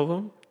seen some of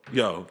them.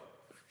 Yo,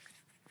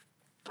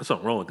 there's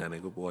something wrong with that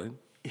nigga, boy.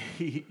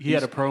 He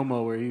had a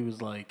promo where he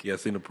was like, Yeah, I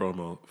seen the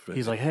promo.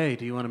 he's like, hey,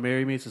 do you want to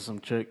marry me to some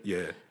chick?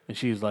 Yeah. And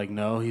she was like,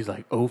 no. He's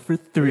like, 0 for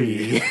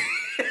 3.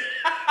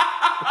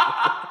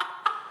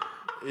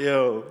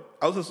 Yo,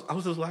 I was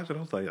just watching. I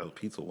was like, yo,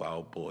 Pete's a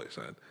wild boy,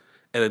 son.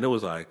 And then there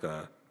was like,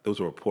 there was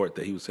a report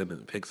that he was sending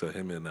pics of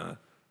him and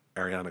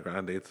Ariana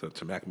Grande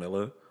to Mac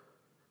Miller.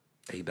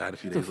 He died a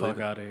few days the fuck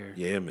later. out of here.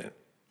 Yeah,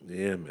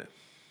 man.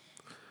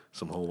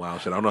 Some whole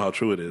wild shit. I don't know how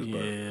true it is,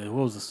 but Yeah,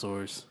 what was the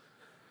source?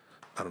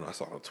 I don't know. I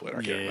saw it on Twitter.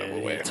 I can't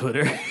remember where.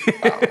 Twitter. I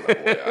don't remember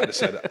where. I just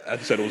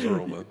said it was a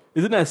rumor.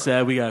 Isn't that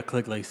sad? We gotta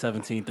click like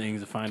 17 things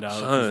to find out if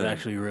Son, it's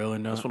actually real or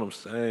not. That's what I'm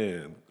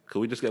saying. Could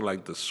we just get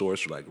like the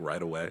source like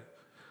right away?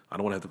 I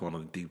don't want to have to go on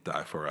a deep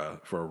dive for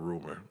a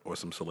rumor or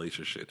some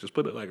salacious shit. Just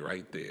put it like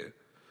right there.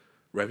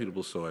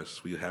 Reputable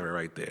source. We have it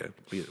right there.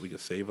 We can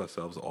save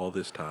ourselves all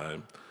this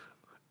time,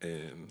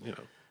 and you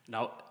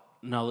know.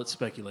 Now let's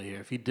speculate here.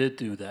 If he did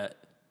do that,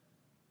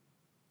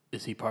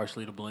 is he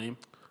partially to blame?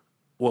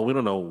 Well, we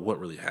don't know what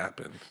really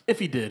happened. If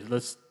he did,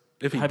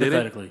 If he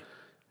hypothetically,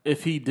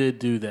 if he did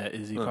do that,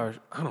 is he I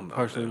don't know.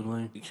 partially to Man.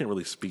 blame? You can't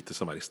really speak to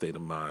somebody's state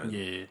of mind.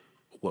 Yeah.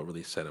 What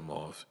really set him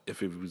off?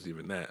 If it was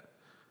even that,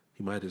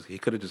 he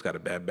could have just got a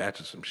bad batch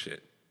of some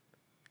shit,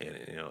 and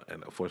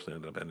and unfortunately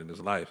ended up ending his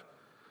life.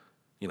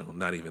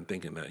 Not even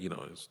thinking that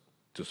it's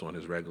just on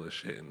his regular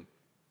shit and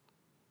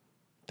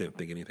didn't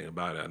think anything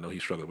about it. I know he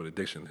struggled with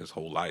addiction his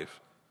whole life.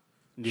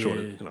 Yeah. Sure,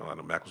 I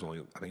know Mac was I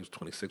think he was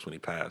 26 when he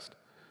passed.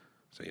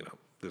 So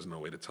there's no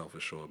way to tell for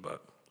sure,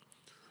 but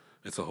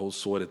it's a whole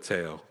sordid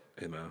tale,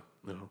 and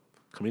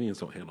comedians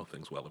don't handle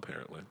things well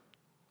apparently.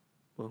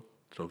 Well,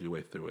 drove your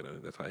way through it,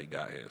 and that's how he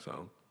got here.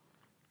 So,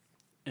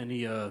 And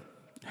he and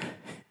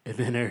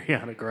then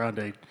Ariana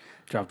Grande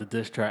dropped a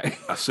diss track.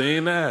 I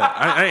seen that.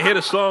 I ain't hear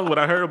the song, but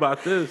I heard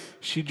about this.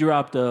 She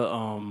dropped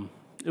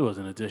it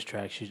wasn't a diss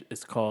track.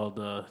 It's called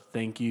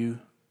 "Thank You"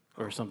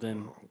 or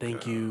something.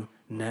 Thank you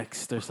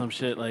next or some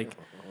shit like.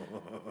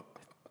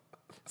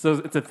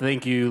 So it's a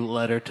thank you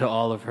letter to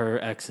all of her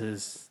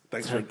exes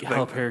to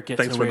help her get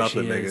to where she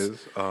is. Niggas.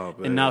 Oh,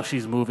 man. And now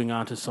she's moving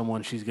on to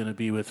someone she's gonna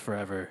be with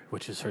forever,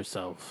 which is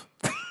herself.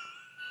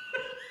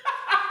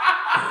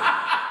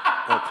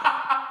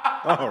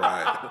 All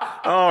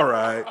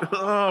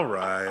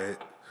right.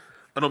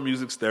 I know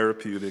music's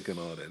therapeutic and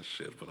all that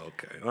shit, but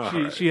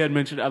okay. She had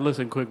mentioned. I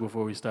listened quick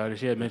before we started.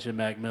 She had mentioned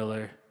Mac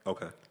Miller.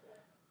 Okay.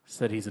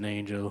 Said he's an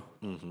angel.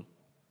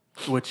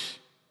 Mm-hmm. Which.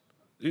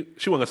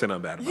 She wasn't gonna say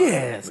nothing bad about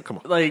Yes. it. Come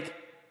on. Like.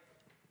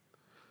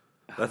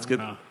 Let's get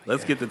into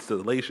the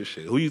salacious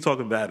shit. Who you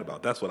talking bad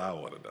about? That's what I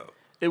want to know.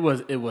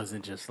 It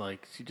wasn't just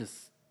like she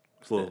just.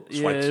 Just a little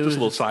swipe, just a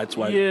little side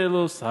swipe. Yeah,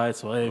 little side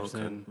swipes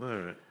and All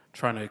right.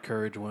 trying to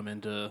encourage women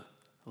to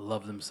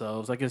love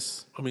themselves. I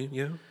guess. I mean,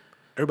 yeah.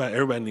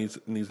 Everybody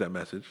needs that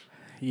message.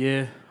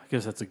 Yeah, I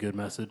guess that's a good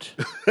message.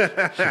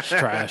 It's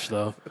trash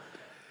though.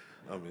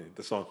 I mean,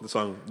 the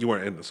song. You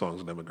weren't in the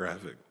song's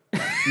demographic.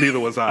 Neither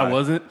was I. I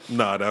wasn't?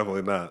 No,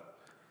 definitely not.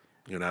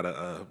 You're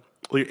not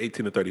you're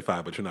 18 to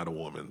 35, but you're not a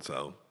woman,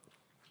 so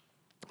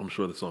I'm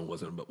sure the song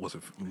wasn't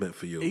meant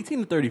for you. 18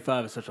 to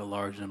 35 is such a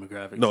large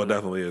demographic. No, it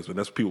definitely is, but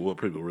that's what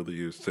people really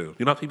use too.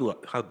 You know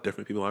how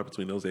different people are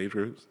between those age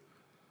groups?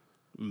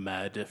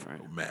 Mad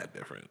different.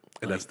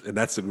 And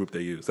that's the group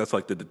they use. That's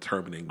like the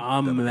determining.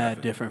 I'm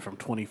mad different from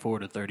 24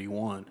 to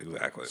 31.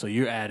 Exactly. So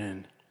you're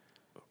adding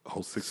a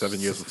whole 6-7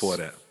 years before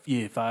that.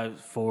 Yeah,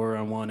 4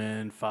 on one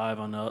end, 5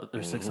 on the other,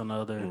 or 6 on the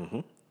other. Mm-hmm.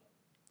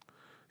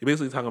 You're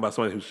basically talking about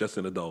somebody who's just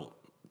an adult,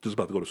 just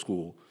about to go to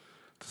school.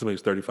 To somebody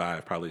who's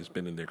 35, probably has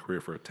been in their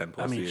career for 10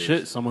 plus years.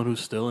 Shit, someone who's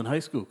still in high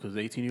school because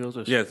 18-year-olds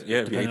are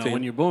depending 18, on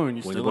when you're born,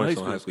 you're still in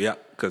high school. Yeah,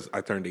 because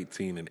I turned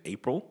 18 in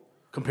April.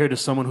 Compared to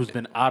someone who's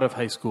been out of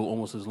high school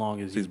almost as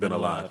long as he's been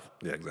alive.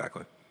 Yeah,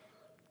 exactly.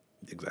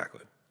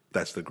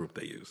 That's the group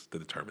they use to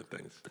determine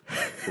things.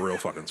 Real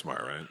fucking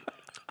smart, right?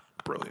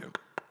 Brilliant.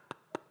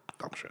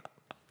 Dumb shit.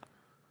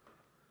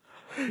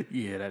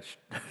 Yeah,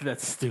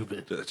 that's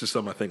stupid. It's just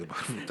something I think about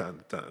from time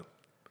to time.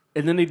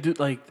 And then they do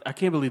I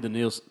can't believe the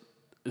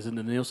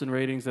Nielsen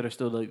ratings that are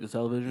still like the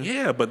television.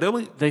 Yeah, but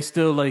they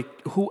still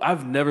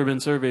I've never been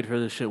surveyed for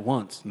this shit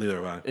once. Neither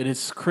have I. And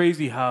it's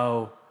crazy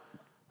how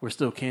we're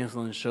still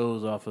canceling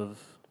shows off of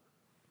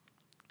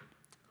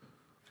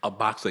a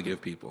box they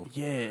give people.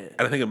 Yeah,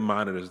 and I think it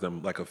monitors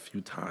them like a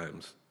few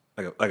times.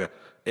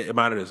 It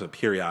monitors them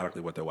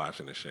periodically what they're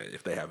watching and shit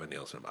if they have a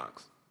Nielsen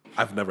box.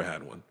 I've never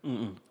had one.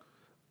 Mm-mm.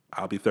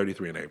 I'll be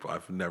 33 in April.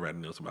 I've never had a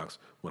Nielsen box.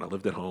 When I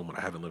lived at home, when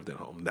I haven't lived at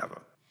home,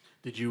 never.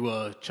 Did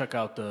you check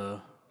out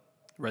the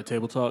Red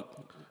Table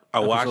Talk? I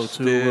watched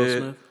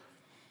it.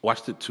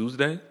 Watched it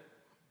Tuesday.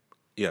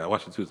 Yeah, I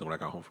watched it Tuesday when I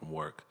got home from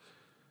work.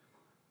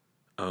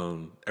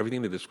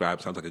 Everything they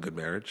describe sounds like a good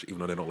marriage, even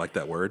though they don't like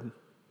that word.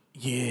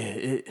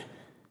 Yeah,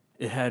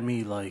 it had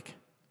me like,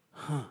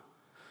 huh.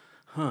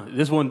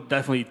 This one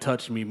definitely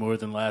touched me more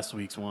than last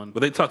week's one. But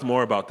they talked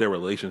more about their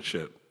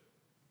relationship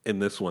in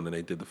this one than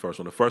they did the first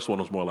one. The first one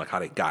was more like how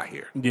they got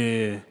here.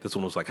 Yeah. This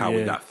one was like how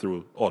we got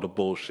through all the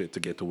bullshit to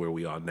get to where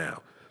we are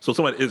now. So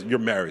you're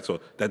married, so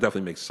that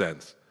definitely makes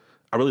sense.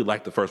 I really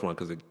liked the first one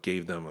because it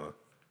gave them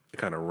it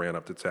kind of ran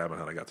up the tab on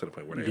how they got to the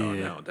point where they are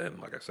now. And then,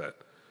 like I said,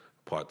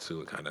 part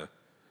two, it kind of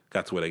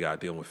got to where they got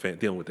dealing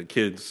with the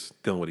kids,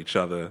 dealing with each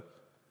other,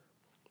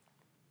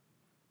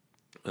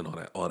 and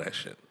all that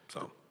shit.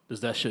 So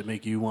Does that shit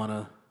make you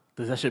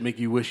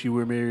wish you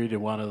were married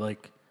and want to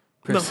like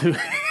pursue?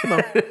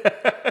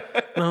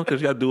 no,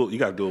 because you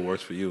gotta do what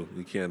works for you.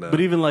 You can't. But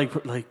even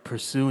like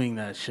pursuing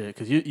that shit,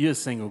 because you're a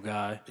single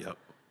guy. Yep.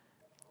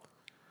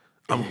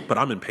 But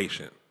I'm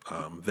impatient.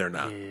 They're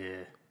not. Yeah.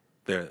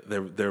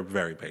 They're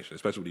very patient,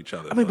 especially with each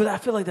other. I mean, but I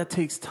feel like that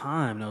takes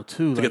time though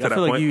too. To Like, get to I feel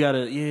that like point?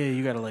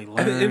 you gotta like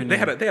learn. And they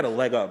had a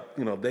leg up.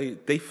 You know,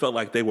 they felt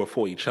like they were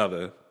for each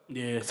other.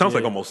 Yeah, It sounds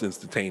like yeah. almost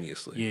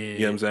instantaneously. Yeah. You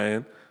know what I'm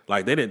saying?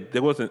 Like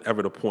there wasn't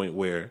ever the point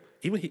where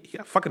even he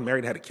got fucking married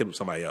and had a kid with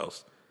somebody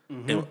else,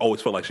 and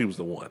always felt like she was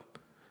the one.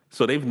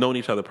 So they've known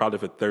each other probably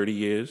for 30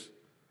 years,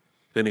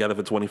 been together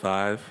for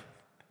 25,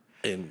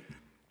 and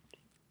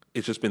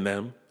it's just been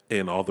them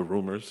and all the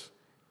rumors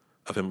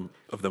of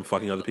them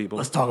fucking other people.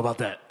 Let's talk about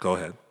that. Go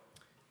ahead.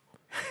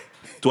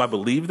 Do I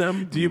believe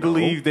them? Do you No.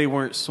 believe they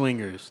weren't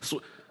swingers?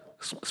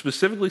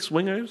 Specifically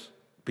swingers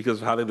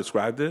because of how they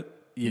described it?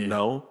 Yeah.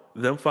 No.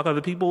 Them fuck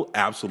other people?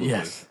 Absolutely.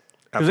 Yes.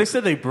 Because they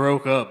said they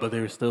broke up, but they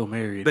were still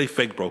married. They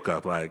fake broke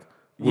up. Like,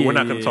 we're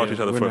not going to talk to each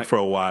other We're for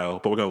a while,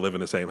 but we're going to live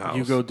in the same house.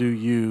 You go do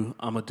you,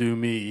 I'm going to do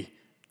me.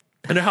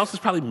 And their house is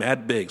probably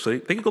mad big, so they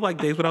could go like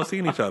days without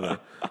seeing each other.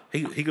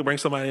 He could bring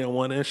somebody on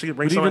one end, she could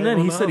bring But somebody even then,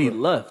 on he the said he other.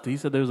 left. He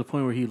said there was a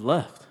point where he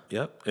left.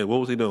 Yep. And what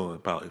was he doing?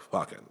 Probably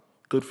fucking.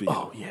 Good for you.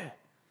 Oh, yeah.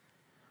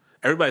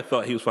 Everybody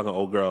thought he was fucking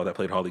old girl that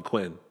played Harley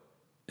Quinn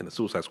in the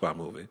Suicide Squad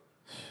movie.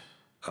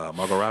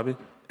 Margot Robbie?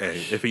 Hey,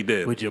 if he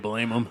did. Would you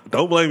blame him?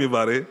 Don't blame me,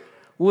 buddy.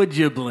 Would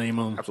you blame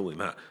him? Absolutely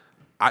not.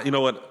 You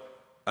know what?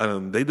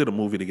 They did a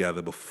movie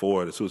together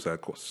before the Suicide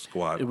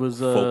Squad. It was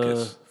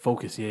Focus.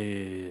 Focus,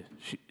 yeah.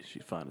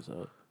 She's fine as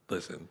hell.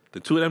 Listen, the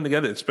two of them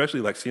together, especially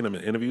like seeing them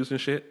in interviews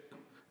and shit.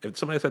 If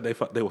somebody said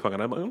they were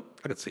fucking, I'm like,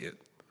 I could see it.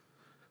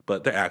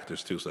 But they're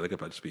actors too, so they could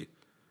probably just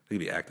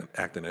be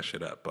acting that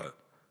shit up. But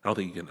I don't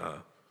think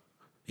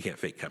you can't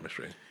fake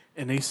chemistry.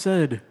 And they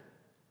said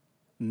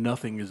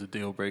nothing is a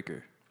deal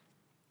breaker.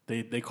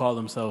 They call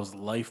themselves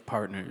life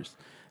partners.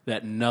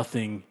 That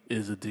nothing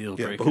is a deal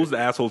Yeah, breaker. but who's the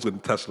asshole who's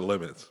going to touch the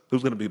limits?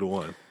 Who's going to be the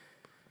one?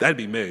 That'd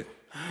be me.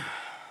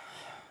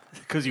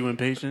 Because you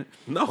impatient?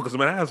 No, because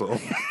I'm an asshole.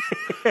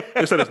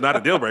 They said it's not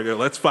a deal breaker.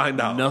 Let's find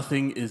out.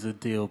 Nothing is a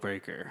deal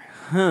breaker.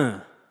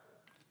 Huh.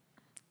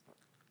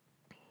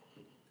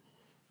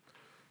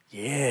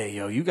 Yeah,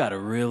 yo, you got to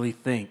really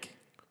think.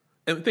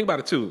 And think about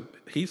it too.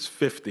 He's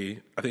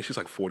 50. I think she's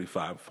like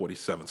 45,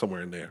 47,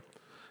 somewhere in there.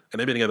 And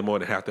they've been together more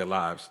than half their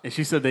lives. And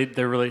she said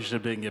their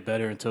relationship didn't get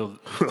better until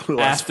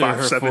Last after 5,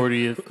 her 7.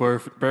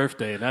 40th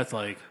birthday. And that's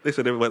like, They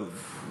said their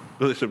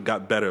relationship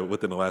got better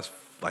within the last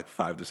like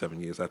 5 to 7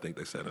 years, I think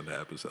they said in the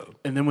episode.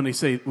 and then when you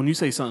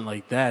say something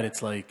like that,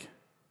 it's like,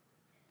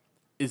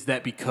 is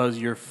that because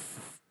you're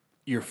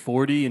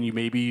 40 and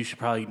you should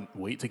probably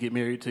wait to get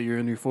married till you're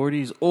in your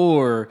 40s?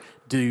 Or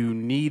do you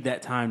need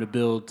that time to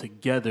build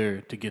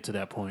together to get to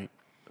that point?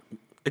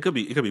 It could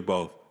be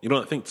both. You know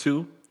what I think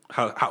too?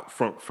 How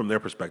from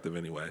their perspective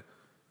anyway,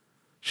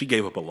 she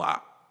gave up a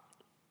lot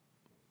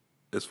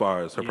as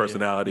far as her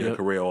personality, her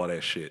career, all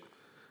that shit,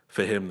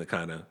 for him to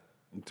kind of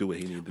do what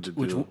he needed to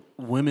Which do.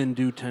 women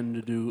do tend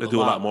to do. They do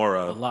a lot more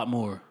of. A lot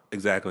more.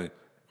 Exactly.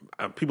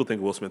 People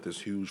think Will Smith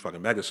is huge fucking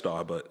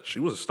megastar, but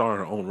she was a star in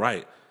her own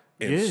right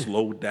and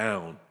slowed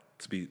down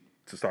to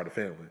start a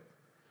family.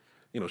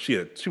 You know, she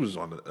was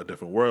on a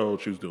different world.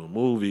 She was doing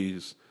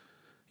movies.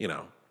 You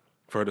know,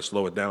 for her to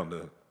slow it down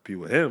to be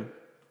with him.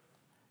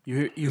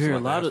 You hear a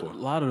like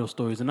lot that of those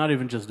stories, and not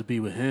even just to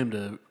be with him,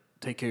 to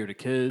take care of the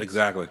kids.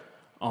 Exactly.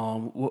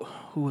 Who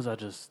was I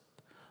just?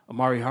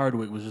 Amari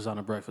Hardwick was just on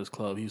the Breakfast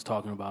Club. He was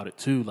talking about it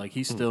too. Like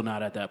he's still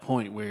not at that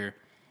point where,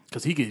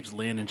 because he keeps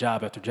landing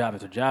job after job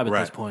after job at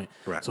this point.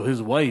 Right. So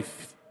his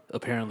wife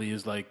apparently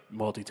is like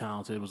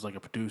multi-talented. Was like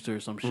a producer or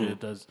some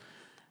shit.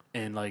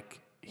 And like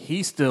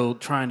he's still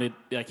trying to,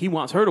 like, he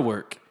wants her to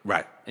work.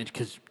 Right. And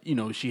because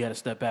she had to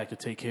step back to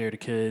take care of the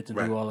kids and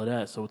do all of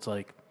that. So it's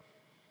like,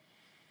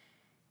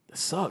 it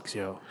sucks,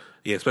 yo.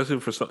 Yeah, especially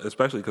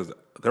because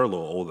they're a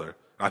little older.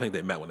 I think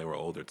they met when they were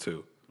older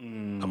too.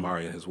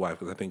 Amari and his wife,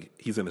 because I think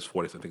he's in his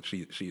 40s. I think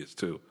she is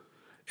too.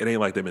 It ain't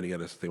like they've been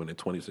together since they were in their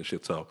 20s and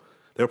shit. So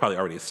they were probably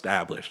already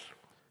established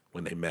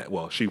when they met.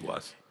 Well, she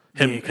was.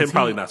 Him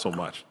probably not so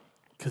much.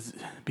 Because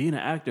being an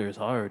actor is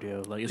hard,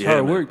 yo. Like it's Yeah,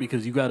 hard man. work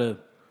because you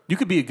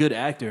could be a good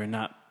actor and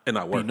not And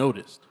not work. be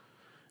noticed.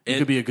 You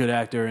And- could be a good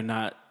actor and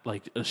not,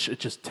 like, it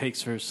just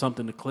takes for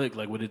something to click,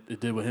 like what it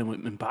did with him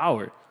in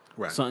Power.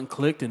 Right. Something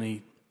clicked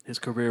and his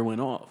career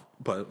went off.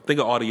 But think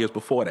of all the years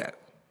before that.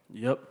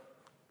 Yep.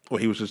 Well,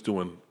 he was just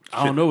doing.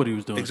 I don't know what he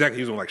was doing. Exactly,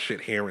 he was doing like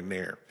shit here and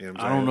there. You know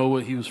what I'm I saying? don't know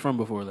what he was from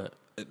before that.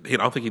 I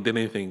don't think he did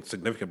anything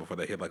significant before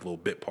that. He had like little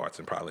bit parts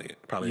and probably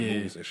in Yeah.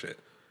 movies and shit.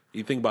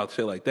 You think about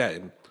shit like that,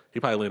 and he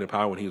probably landed in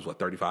power when he was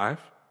 35,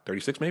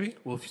 36 maybe.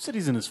 Well, if you said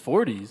he's in his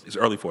 40s, He's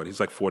early 40s. He's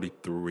like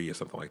 43 or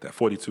something like that.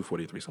 42,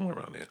 43, somewhere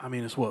around there. I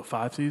mean, it's what,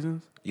 5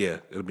 seasons? Yeah,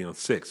 it'll be on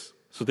 6.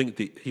 So think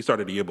he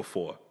started the year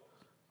before.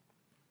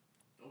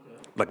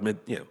 Okay. Like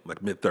mid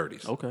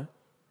 30s. Okay.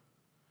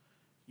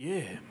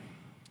 Yeah.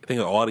 I think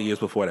of all the years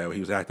before that where he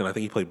was acting. I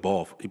think he played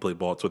ball. He played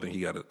ball, so I think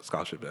he got a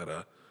scholarship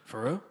at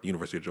For real? the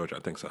University of Georgia. I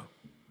think so.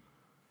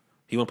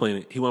 He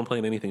wasn't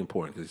playing anything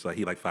important because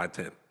he like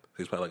 5'10".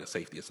 He's probably like a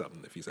safety or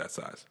something if he's that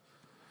size.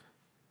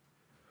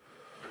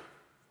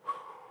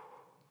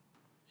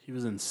 He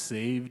was in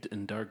Saved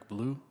in Dark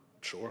Blue.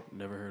 Sure.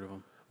 Never heard of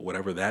him.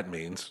 Whatever that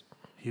means.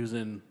 He was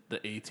in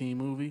the A-Team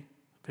movie,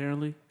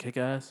 apparently.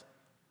 Kick-Ass.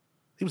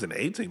 He was in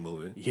the 18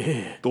 movie.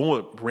 Yeah. The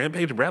one with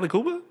Rampage and Bradley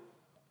Cooper?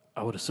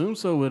 I would assume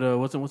so with,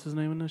 what's his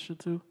name in that shit,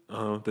 too?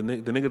 The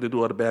nigga that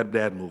do all the bad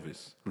dad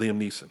movies. Liam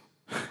Neeson.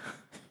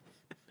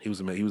 He was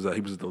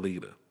the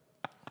leader.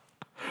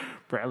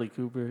 Bradley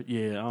Cooper.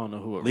 Yeah, I don't know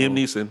who it Liam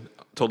was. Neeson,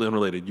 totally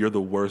unrelated. You're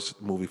the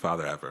worst movie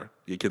father ever.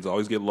 Your kids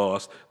always get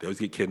lost. They always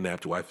get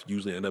kidnapped. Your wife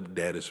usually end up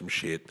dead or some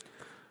shit.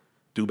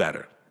 Do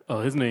better. Oh,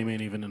 his name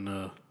ain't even in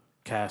the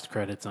cast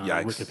credits on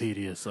Yikes.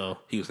 Wikipedia, so.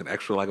 He was an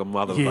extra like a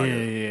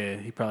motherfucker.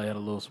 Yeah. He probably had a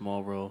little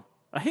small role.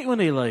 I hate when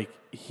they,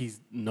 he's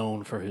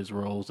known for his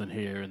roles in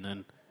here, and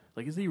then,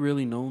 is he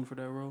really known for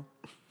that role?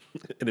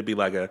 And it'd be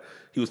like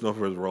he was known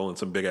for his role in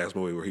some big ass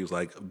movie where he was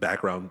like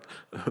background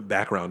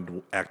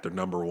actor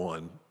number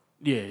 1.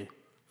 Yeah.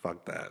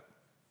 Fuck that.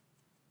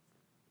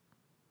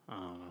 I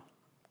don't know.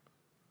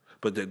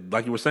 But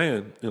like you were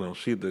saying,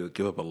 she had to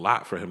give up a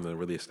lot for him to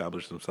really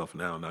establish himself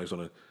now. Now he's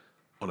on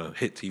a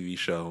hit TV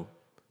show.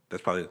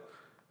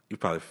 You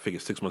probably figure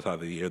 6 months out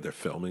of the year they're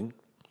filming.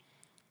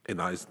 And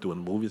now he's doing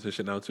movies and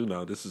shit now too.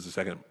 Now this is the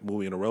second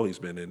movie in a row he's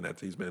been in that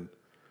he's been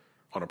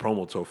on a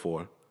promo tour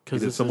for. He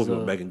did some movie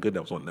with Megan Good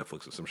that was on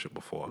Netflix or some shit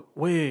before.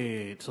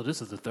 Wait, so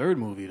this is the third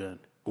movie then?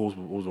 What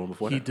was the one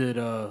before He that?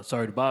 did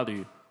Sorry to Bother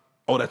You.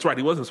 Oh, that's right.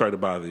 He wasn't Sorry to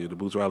Bother You, the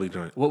Boots Riley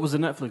joint. What was the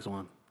Netflix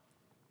one?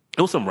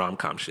 It was some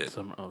rom-com shit.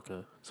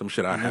 Okay. Some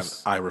shit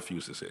I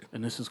refuse to see.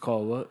 And this is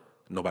called what?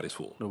 Nobody's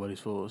Fool. Nobody's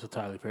Fool. It's a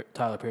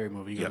Tyler Perry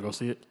movie. You gonna go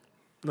see it?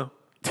 No.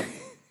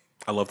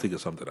 I love Tika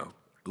Something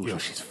though. Yo,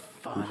 she's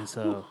fine as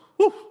hell.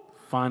 Woo.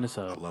 Fine as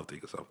I hell. love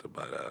Tika Something,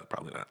 but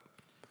probably not.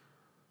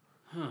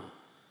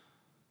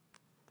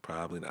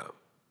 Probably not.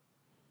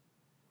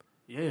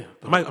 Yeah.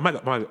 I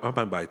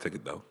might buy a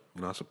ticket though.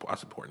 I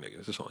support niggas.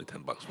 It's just only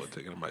 $10 for a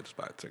ticket. I might just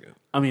buy a ticket.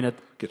 I mean,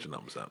 Get your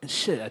numbers up.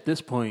 shit. At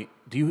this point,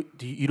 do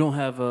you don't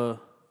have a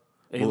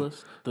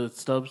A-list, the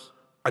stubs?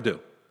 I do.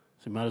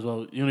 So you might as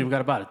well. You don't even got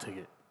to buy the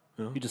ticket.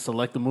 You just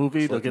select the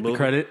movie. They'll Select get the the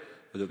credit.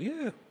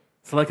 Yeah.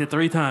 Select it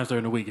 3 times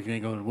during the week if you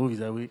ain't going to the movies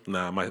that week.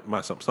 Nah,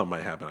 something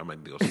might happen. I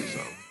might go see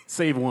something.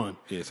 Save one.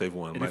 Yeah, save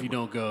one. And if you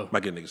don't go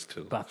might get niggas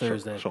too. by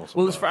Thursday. Show 'em some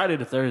Well, it's love. Friday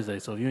to Thursday,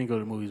 so if you ain't go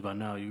to the movies by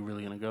now, you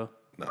really gonna go?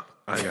 No,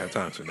 I ain't got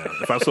time to now.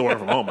 If I still work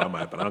from home, I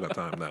might, but I don't got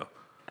time now.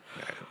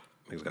 Yeah,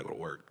 niggas gotta go to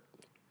work.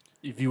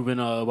 Have you been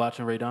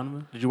watching Ray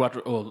Donovan? Did you watch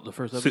the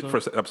first episode?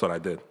 First episode I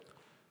did.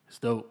 It's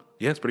dope.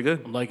 Yeah, it's pretty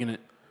good. I'm liking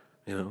it.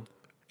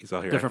 He's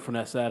out here. Different from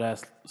that sad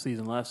ass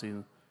season last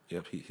season.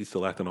 Yep, he's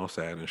still acting all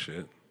sad and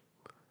shit.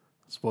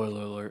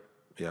 Spoiler alert.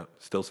 Yeah,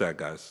 still sad,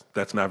 guys.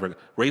 That's never.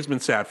 Ray's been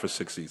sad for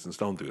 6 seasons.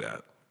 Don't do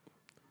that.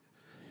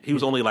 He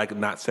was only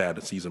not sad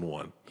in season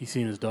 1. He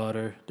seen his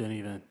daughter, didn't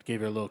even gave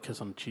her a little kiss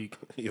on the cheek.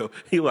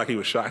 He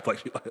was shocked,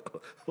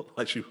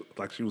 like she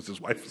was his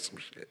wife or some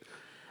shit.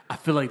 I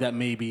feel like that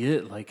may be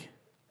it. Like,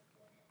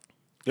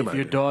 It if might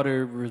your be.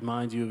 daughter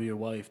reminds you of your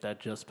wife that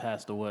just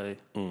passed away,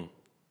 it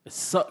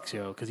sucks,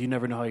 yo, because you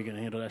never know how you're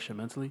gonna handle that shit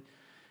mentally.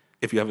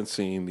 If you haven't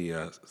seen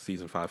the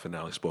season 5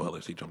 finale,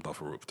 spoilers, he jumped off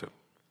a roof too.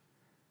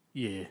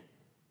 Yeah.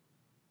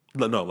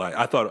 No,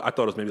 I thought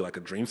it was maybe like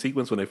a dream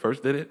sequence when they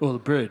first did it. Well, the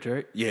bridge,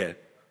 right? Yeah,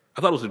 I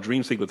thought it was a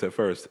dream sequence at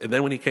first, and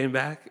then when he came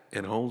back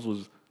and Holmes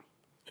was,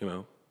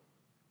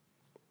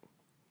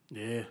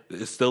 Yeah.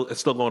 it's still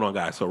going on,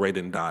 guys. So Ray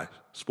didn't die.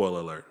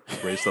 Spoiler alert: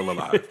 Ray's still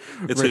alive.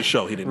 It's his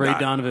show. He didn't Ray die.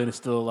 Donovan is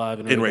still alive.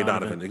 In Ray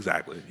Donovan,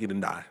 exactly. He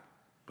didn't die.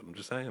 But I'm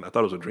just saying, I thought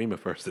it was a dream at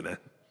first, and then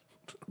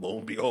lo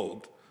and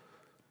behold,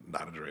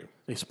 not a dream.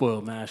 They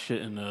spoiled mad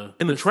shit in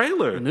the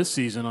trailer. in this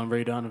season on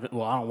Ray Donovan.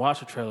 Well, I don't watch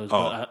the trailers,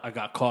 but I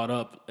got caught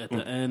up at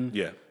the end.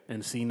 Yeah.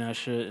 And seen that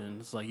shit,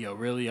 and it's like, yo,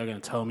 really? You're gonna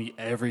tell me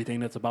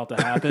everything that's about to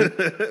happen?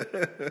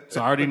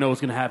 So I already know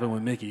what's gonna happen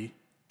with Mickey.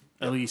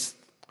 At least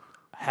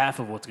half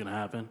of what's gonna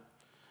happen.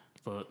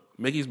 But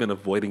Mickey's been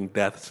avoiding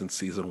death since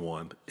season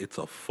 1. It's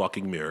a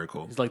fucking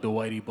miracle. he's like the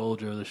Whitey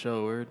Bulger of the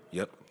show, word.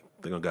 Yep,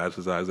 they're gonna gouge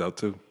his eyes out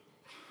too.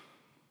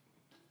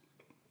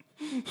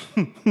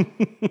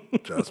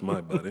 Just my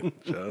buddy.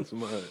 Just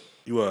my.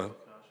 You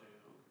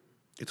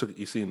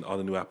seen all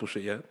the new Apple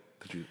shit yet?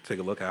 Did you take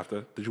a look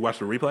after? Did you watch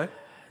the replay?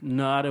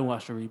 No, I didn't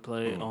watch the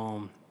replay.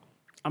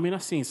 I mean,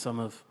 I've seen some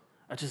of.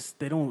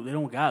 They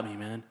don't got me,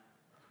 man.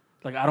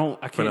 Like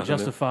I can't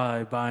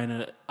justify buying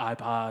an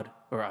iPad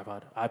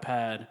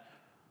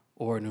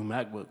or a new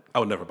MacBook. I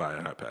would never buy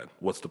an iPad.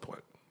 What's the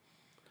point?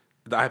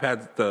 The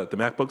iPads, the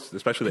MacBooks,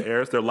 especially the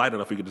Airs, they're light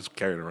enough you can just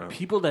carry it around.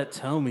 People that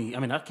tell me, I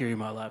mean, I carry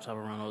my laptop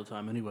around all the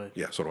time anyway.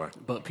 Yeah, so do I.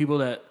 But people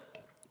that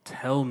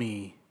tell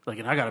me, like,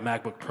 and I got a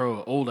MacBook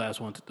Pro, old ass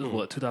one,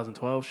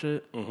 2012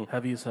 shit,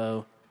 heavy as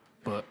hell,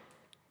 but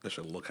that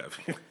should look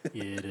heavy.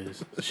 yeah, it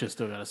is. The shit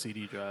still got a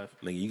CD drive.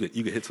 Like you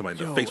could hit somebody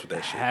in the face with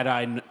that shit. Had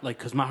I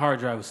because my hard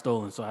drive was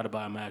stolen, so I had to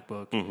buy a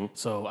MacBook.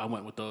 So I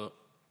went with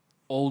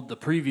the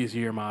previous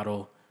year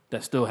model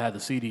that still had the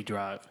CD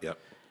drive. Yep.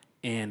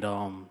 And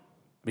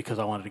because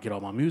I wanted to get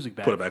all my music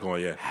back. Put it back on,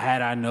 yeah.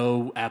 Had I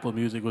know Apple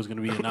Music was going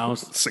to be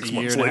announced 6 a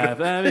year months and a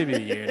later. half, maybe a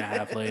year and a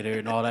half later,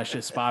 and all that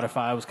shit,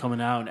 Spotify was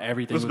coming out and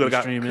everything was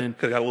streaming.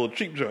 Could have got a little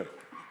cheap joint.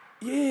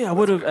 Yeah, I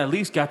would have at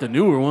least got the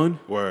newer one.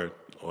 Word,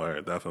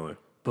 definitely.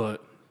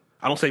 But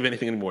I don't save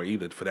anything anymore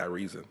either for that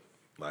reason.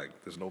 Like,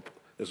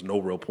 there's no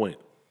real point.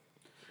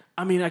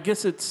 I mean, I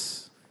guess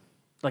it's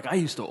like I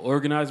used to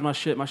organize my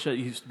shit. My shit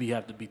used to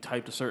have to be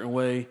typed a certain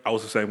way. I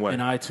was the same way in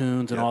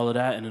iTunes and all of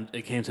that, and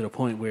it came to the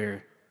point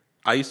where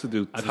I used to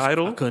do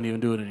Tidal. I couldn't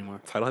even do it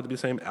anymore. Tidal had to be the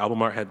same.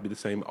 Album art had to be the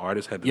same.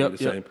 Artist had to be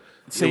the same.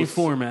 Same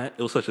format.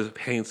 It was such a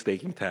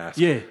painstaking task.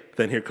 Yeah.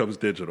 Then here comes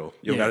digital.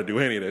 You don't got to do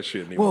any of that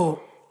shit anymore.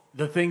 Well,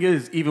 the thing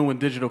is, even when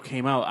digital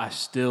came out, I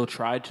still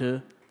tried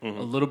to a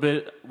little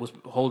bit, was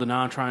holding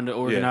on, trying to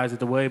organize it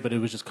the way, but it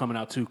was just coming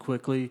out too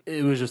quickly.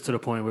 It was just to the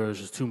point where it was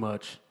just too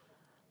much.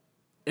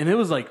 And it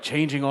was like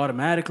changing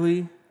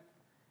automatically.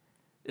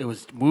 It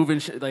was moving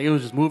shit, like it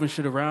was just moving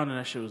shit around, and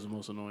that shit was the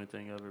most annoying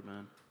thing ever,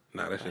 man.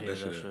 Nah, that shit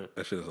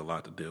is a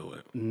lot to deal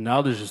with.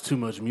 Now there's just too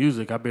much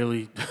music. I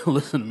barely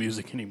listen to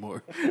music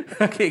anymore.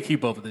 I can't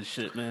keep up with this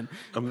shit, man.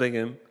 I'm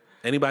thinking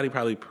anybody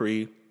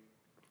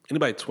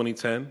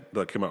 2010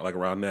 that came out like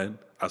around then,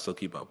 I still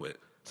keep up with.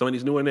 Some of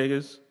these newer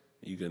niggas,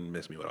 you can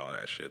miss me with all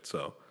that shit.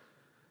 So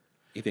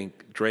you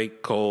think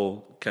Drake,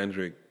 Cole,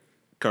 Kendrick,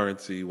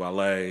 Currency,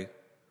 Wale,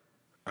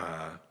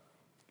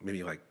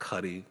 maybe like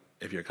Cudi,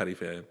 if you're a Cudi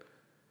fan,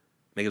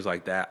 niggas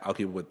like that, I'll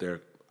keep up with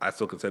I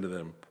still consider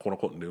them quote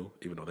unquote new,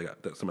 even though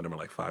some of them are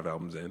like 5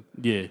 albums in.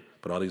 Yeah.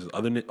 But all these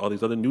other new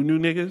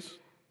niggas,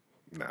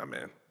 nah,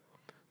 man,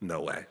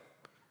 no way,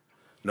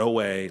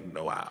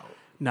 no how.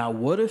 Now,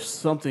 what if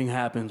something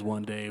happens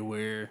one day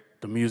where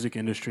the music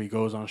industry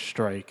goes on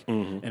strike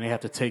and they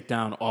have to take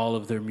down all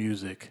of their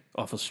music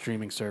off of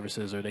streaming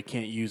services, or they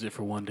can't use it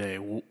for one day?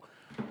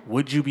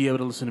 Would you be able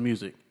to listen to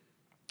music?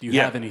 Do you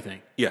have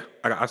anything? Yeah,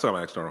 I still have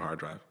my external hard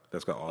drive.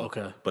 That's got all.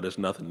 Okay. But there's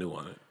nothing new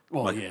on it.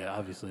 Well, yeah,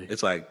 obviously.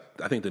 It's like,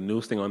 I think the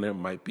newest thing on there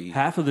might be...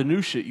 half of the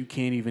new shit you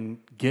can't even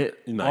get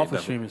off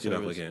of streaming service. You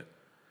definitely can't.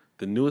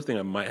 The newest thing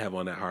I might have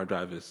on that hard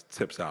drive is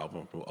Tip's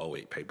album from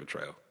 2008, Paper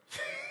Trail.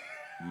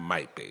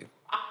 Might be.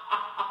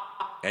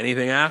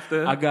 Anything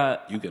after,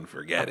 you can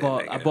forget it.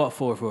 I bought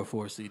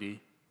 444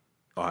 CD.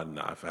 Oh,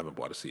 no, I haven't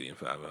bought a CD in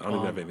forever. I don't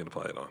even have anything to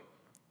play it on.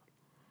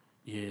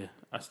 Yeah,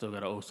 I still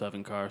got an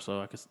 07 car, so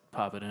I could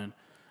pop it in.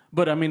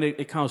 But, I mean,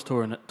 it counts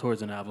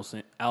towards an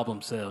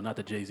album sale. Not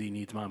that Jay-Z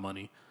needs my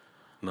money.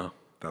 No,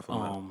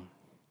 definitely not.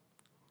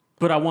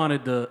 But I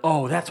wanted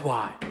that's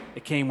why.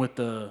 It came with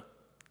the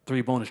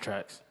 3 bonus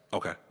tracks.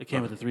 Okay. It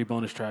came with the 3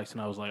 bonus tracks,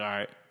 and I was like, all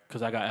right,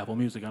 because I got Apple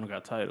Music, I don't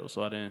got Tidal,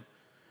 so I didn't.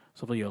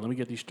 So I was like, yo, let me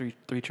get these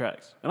three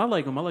tracks. And I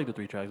like them. I like the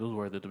 3 tracks. It was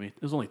worth it to me.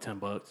 It was only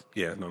 $10.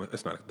 Yeah, no,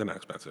 it's not. They're not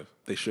expensive.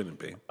 They shouldn't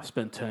be. I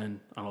spent 10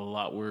 on a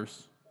lot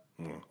worse.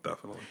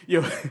 Definitely.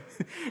 Yo,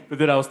 but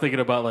then I was thinking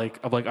about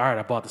I'm like, all right,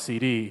 I bought the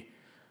CD,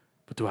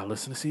 but do I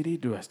listen to CD?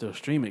 Do I still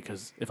stream it?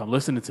 Because if I'm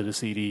listening to the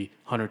CD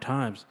 100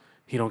 times,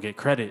 he don't get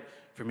credit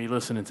for me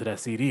listening to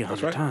that CD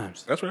 100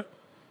 times. That's right.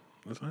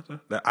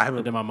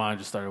 And then my mind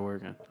just started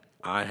working.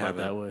 I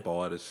haven't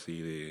bought a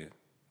CD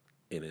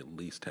in at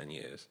least 10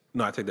 years.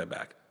 No, I take that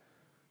back.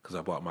 Because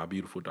I bought My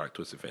Beautiful Dark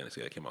Twisted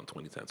Fantasy that came out in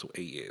 2010, so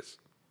 8 years.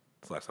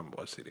 That's the last time I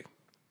bought a CD.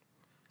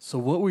 So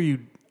what were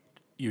you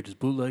just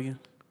bootlegging?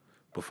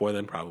 Before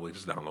then, probably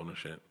just downloading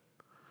shit.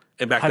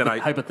 And back then,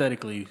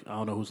 hypothetically, I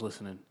don't know who's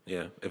listening.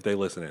 Yeah, if they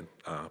listening,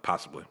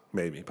 possibly.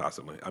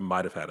 I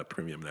might have had a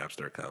premium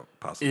Napster account,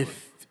 possibly.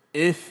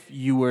 If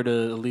you were to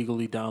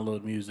illegally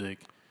download music,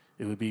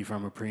 it would be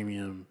from a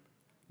premium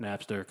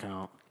Napster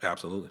account.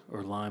 Absolutely.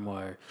 Or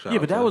LimeWire.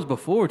 But that was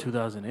before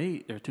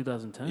 2008 or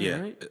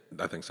 2010, right?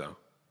 I think so.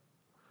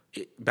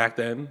 Back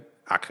then,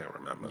 I can't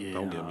remember. Yeah,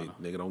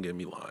 Don't get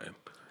me lying.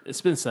 It's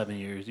been 7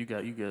 years. You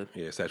good.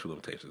 Yeah, statute of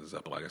limitations is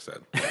up, like I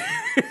said.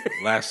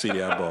 Last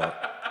CD I bought,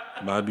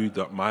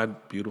 My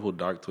Beautiful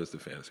Dark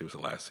Twisted Fantasy was the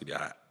last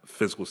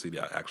physical CD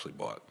I actually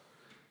bought.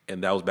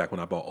 And that was back when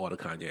I bought all the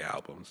Kanye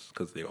albums,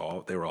 because they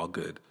were all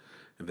good.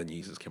 And then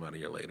Yeezus came out a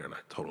year later, and I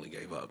totally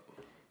gave up.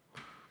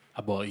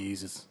 I bought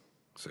Yeezus.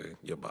 See,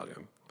 you're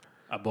bugging.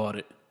 I bought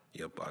it.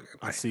 You're bugging.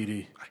 On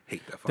CD. I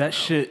hate that. That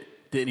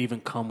shit didn't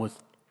even come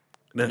with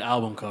an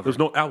album cover. There was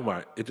no album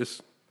art.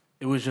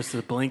 It was just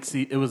a blank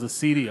CD. It was a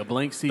CD, a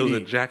blank CD. It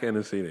was a jack and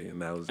a CD,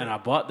 and that was it. And I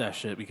bought that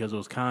shit because it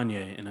was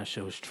Kanye, and that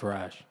shit was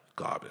trash.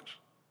 Garbage.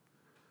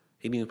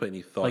 He didn't even put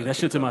any thought. Like that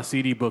shit's in my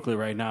CD booklet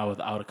right now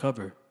without a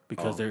cover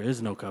because there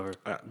is no cover.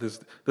 There's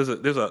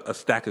a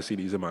stack of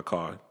CDs in my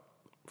car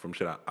from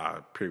shit I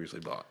previously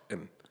bought,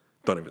 and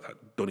don't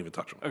even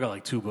touch them. I got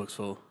like 2 books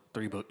full,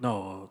 3 books.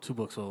 No, 2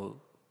 books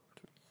full.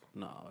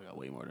 No, I got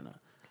way more than that.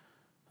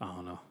 I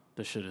don't know.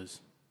 This shit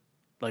is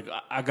like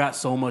I got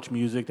so much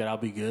music that I'll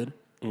be good.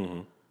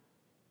 Mm-hmm.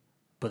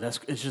 But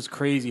it's just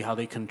crazy how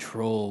they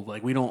control.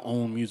 Like we don't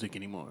own music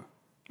anymore.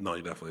 No,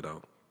 you definitely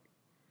don't.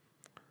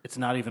 It's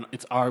not even.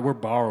 It's our. We're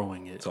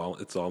borrowing it. It's all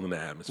in the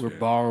atmosphere. We're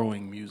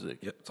borrowing music.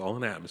 Yep, it's all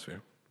in the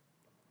atmosphere.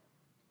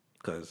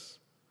 Because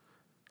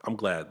I'm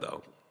glad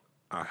though.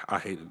 I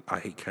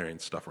hate carrying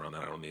stuff around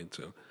that I don't need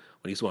to. When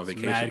I used to go on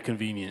vacation, Mad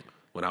convenient.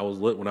 When I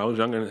was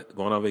younger,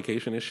 going on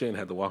vacation and shit, and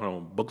had to walk around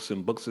with books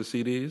and books of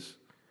CDs.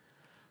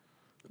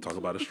 Talk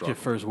about a struggle. Your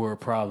first world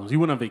problems. You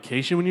went on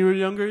vacation when you were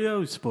younger, yo?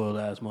 You spoiled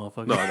ass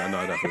motherfucker. No,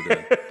 I definitely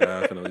did.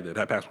 Definitely did.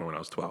 That passed me when I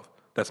was 12.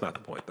 That's not the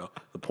point, though.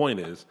 The point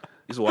is, I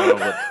used to walk around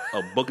with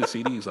a book of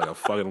CDs like a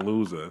fucking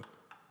loser.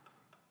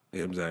 You know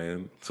what I'm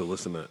saying? To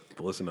listen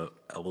to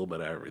a little bit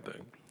of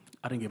everything.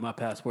 I didn't get my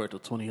passport until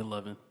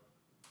 2011.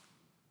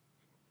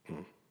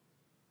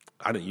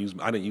 I didn't use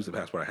the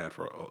passport I had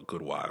for a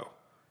good while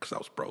because I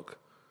was broke.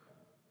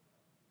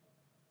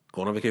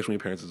 Going on vacation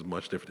with your parents is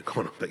much different than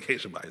going on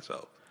vacation by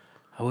yourself.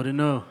 I wouldn't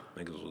know.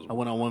 Was, I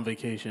went on one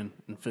vacation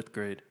in 5th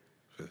grade.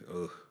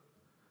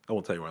 I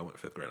won't tell you where I went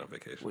 5th grade on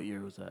vacation. What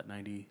year was that?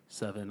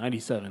 97.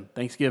 97.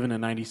 Thanksgiving in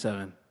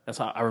 97. That's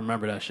how I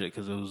remember that shit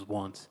because it was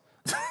once.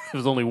 It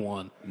was only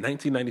one.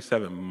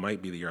 1997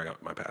 might be the year I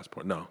got my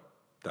passport. No,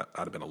 I'd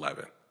have been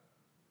 11.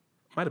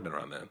 Might have been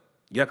around then.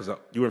 Yeah, because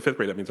you were in 5th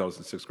grade. That means I was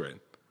in 6th grade.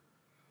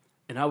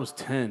 And I was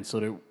 10, so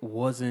there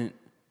wasn't.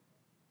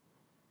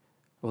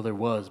 Well, there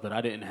was, but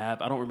I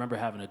don't remember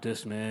having a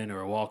Discman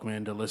or a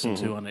Walkman to listen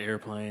to on the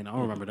airplane. I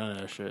don't remember none of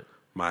that shit.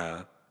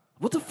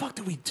 What the fuck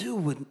did we do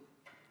with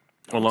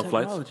on long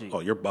flights? Oh,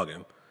 you're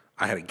bugging.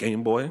 I had a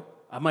Game Boy.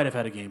 I might have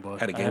had a Game Boy.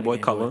 Had a Game Boy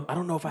Color. I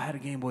don't know if I had a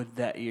Game Boy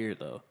that year,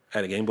 though. I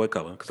had a Game Boy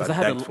Color because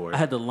I begged for it. I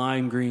had the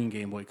lime green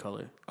Game Boy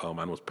Color. Oh,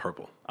 mine was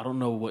purple. I don't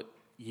know what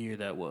year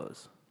that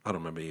was. I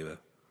don't remember either.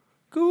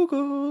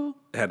 Google.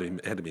 It had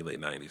to be late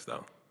 90s,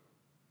 though.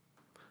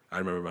 I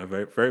remember my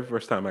very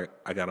first time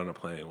I got on a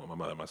plane with my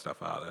mother and my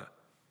stepfather.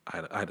 I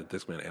had a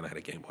Discman and I had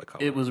a Game Boy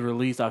Color. It was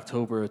released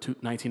October of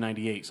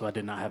 1998, so I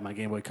did not have my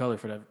Game Boy Color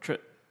for that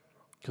trip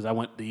because I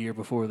went the year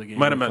before the Game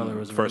Boy Color was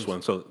released. The first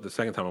one. So the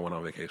second time I went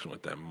on vacation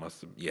with them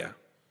must have, yeah.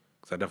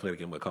 Because I definitely had a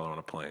Game Boy Color on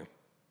a plane.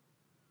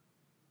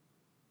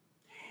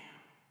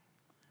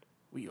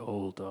 We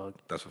old, dog.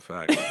 That's a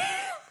fact.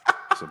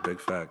 That's a big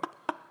fact.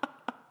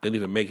 They don't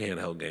even make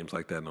handheld games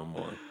like that no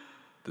more.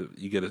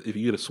 If you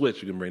get a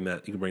Switch, you can bring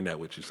that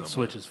with you somewhere.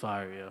 Switch is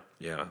fire,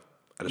 yeah.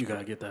 You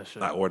gotta get that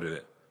shit. I ordered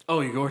it.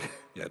 Oh, you ordered?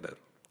 Yeah,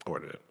 I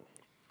ordered it.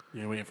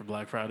 You ain't waiting for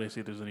Black Friday to see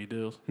if there's any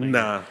deals?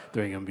 Nah,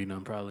 there ain't gonna be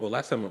none probably. Well,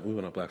 last time we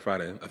went on Black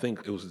Friday, I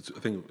think it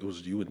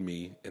was you and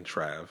me and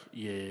Trav.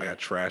 Yeah, I got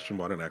trashed and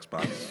bought an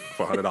Xbox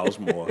for $100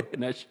 more.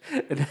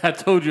 and I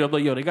told you, I'm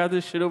like, yo, they got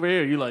this shit over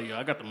here. You like, yo,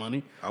 I got the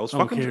money. I was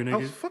fucking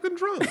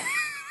drunk.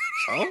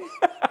 So,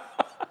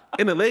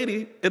 and the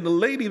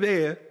lady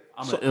there.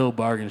 I'm an ill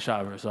bargain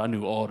shopper, so I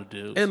knew all the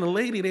deals. And the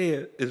lady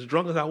there, as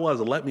drunk as I was,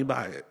 let me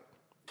buy it.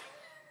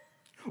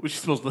 Was she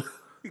supposed to?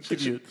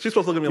 She's supposed to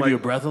look at me like a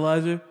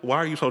breathalyzer. Why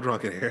are you so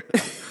drunk in here?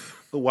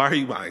 Why are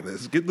you buying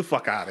this? Get the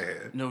fuck out of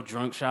here. No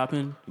drunk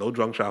shopping. No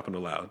drunk shopping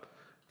allowed.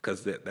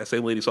 Because that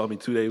same lady saw me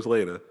 2 days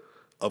later,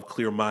 of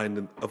clear mind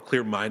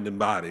and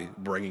body,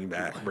 bringing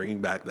back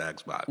the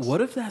Xbox. What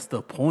if that's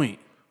the point?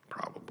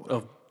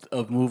 Probably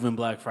of moving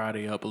Black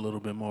Friday up a little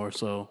bit more,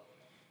 so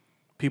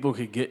people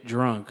could get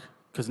drunk.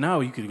 Because now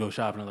you could go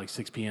shopping at like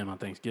 6 p.m. on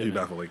Thanksgiving. You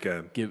definitely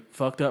can. Get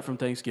fucked up from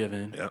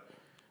Thanksgiving. Yep.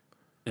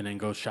 And then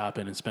go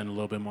shopping and spend a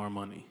little bit more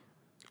money.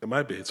 It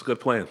might be. It's a good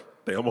plan.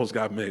 They almost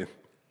got me.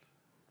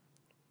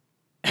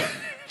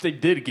 They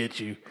did get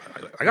you.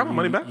 I got my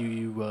money back.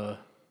 You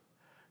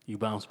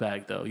bounced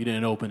back, though. You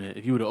didn't open it.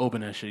 If you would have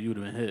opened that shit, you would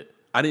have been hit.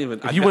 I didn't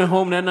even... If you went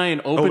home that night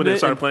and opened it...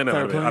 started playing it,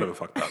 I'd have been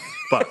fucked up.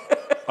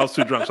 But I was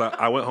too drunk, so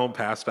I went home,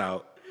 passed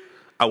out.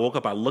 I woke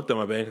up, I looked at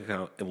my bank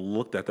account and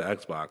looked at the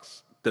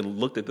Xbox. Then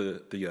looked at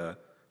the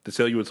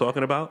sale you were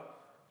talking about.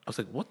 I was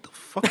like, what the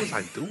fuck was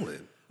I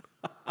doing?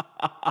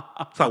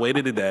 So I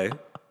waited a day.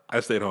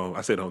 I stayed home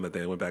that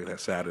day. I went back that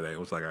Saturday. I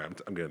was like, all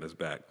right, I'm getting this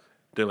back.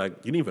 They're like,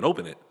 you didn't even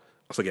open it.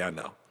 I was like, yeah, I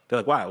know. They're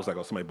like, why? I was like,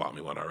 oh, somebody bought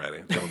me one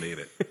already. Don't need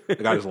it. The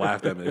guy just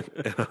laughed at me.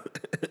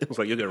 It was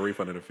like, you'll get a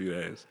refund in a few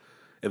days.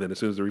 And then as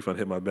soon as the refund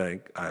hit my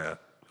bank, I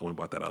went and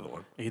bought that other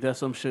one. Ain't that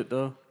some shit,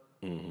 though?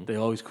 Mm-hmm. They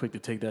always quick to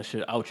take that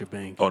shit out your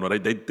bank. Oh, no,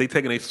 they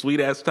taking a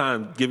sweet-ass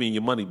time giving you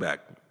your money back.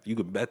 You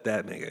can bet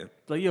that, nigga.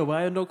 Like, yo,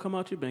 why it don't come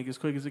out your bank as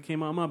quick as it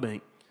came out my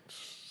bank?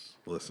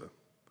 Listen.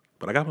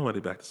 But I got my money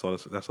back. That's all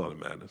that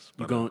matters.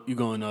 You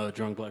going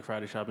drunk Black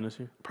Friday shopping this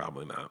year?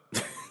 Probably not.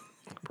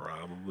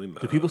 Probably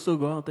not. Do people still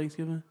go out on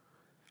Thanksgiving?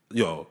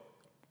 Yo,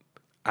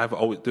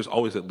 there's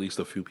always at least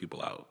a few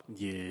people out.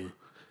 Yeah.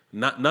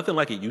 Nothing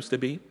like it used to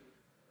be.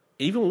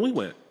 Even when we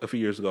went a few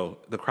years ago,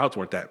 the crowds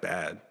weren't that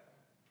bad.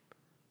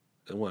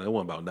 It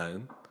wasn't about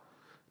nothing.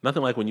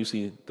 Nothing like when you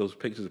see those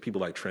pictures of people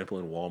like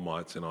trampling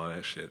Walmarts and all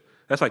that shit.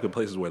 That's like in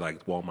places where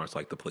like Walmart's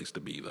like the place to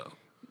be though.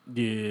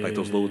 Yeah. Like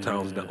those little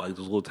towns in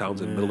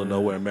the middle of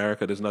nowhere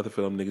America, there's nothing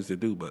for them niggas to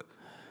do but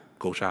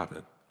go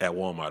shopping at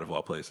Walmart of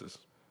all places.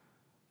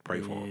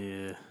 Pray for them.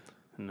 Yeah.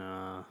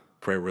 Nah.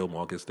 Pray real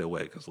mall gets their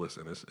way because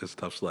listen, it's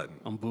tough sledding.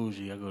 I'm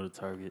bougie. I go to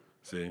Target.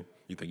 See,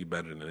 you think you're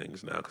better than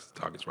niggas now because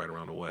Target's right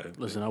around the way.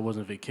 Listen, I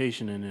wasn't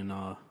vacationing in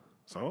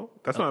So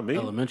that's not me.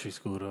 elementary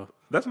school though.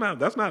 That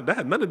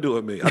had nothing to do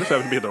with me. I just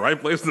happened to be at the right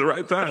place at the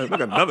right time. That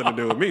got nothing to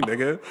do with me,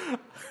 nigga.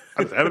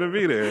 I just happened to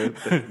be there.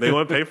 They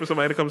want to pay for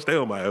somebody to come stay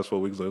on my ass for a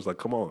week, so it's like,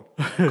 come on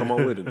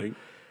with it, nigga.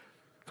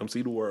 Come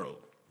see the world.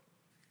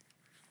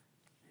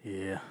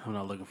 Yeah, I'm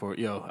not looking for it.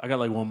 Yo, I got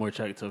like one more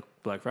check till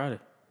Black Friday.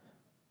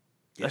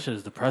 Yeah. That shit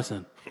is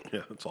depressing.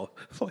 Yeah, that's all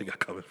you got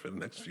coming for the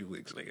next few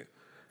weeks, nigga.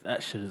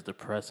 That shit is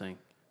depressing.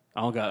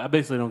 I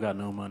basically don't got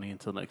no money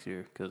until next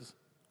year because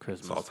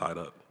Christmas. It's all tied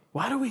up.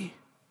 Why do we?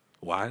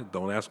 Why?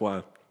 Don't ask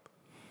why.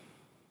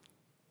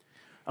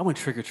 I went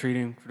trick or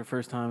treating for the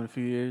first time in a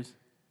few years.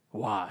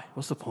 Why?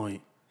 What's the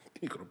point?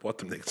 You could have bought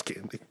them niggas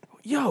candy.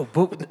 Yo,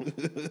 but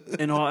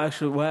in all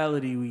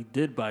actuality, we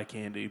did buy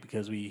candy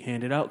because we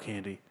handed out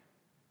candy.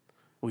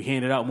 We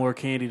handed out more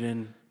candy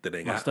than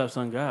my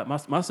stepson got.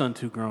 My son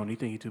too grown. He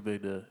think he too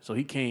big to. So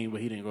he came, but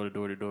he didn't go to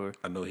door to door.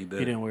 I know he did.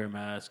 He didn't wear a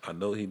mask. I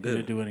know he did. He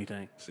didn't do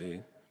anything. See,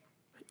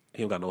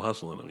 he don't got no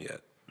hustle in him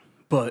yet.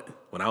 But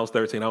when I was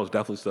 13, I was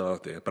definitely still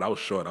out there. But I was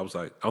short. I was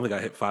like, I don't think I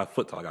hit 5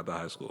 foot till I got to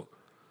high school.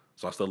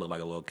 So I still looked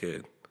like a little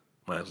kid.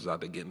 My ass was out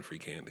there getting free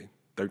candy.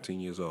 13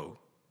 years old.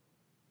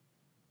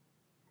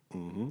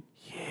 Mm-hmm.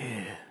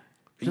 Yeah.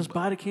 Just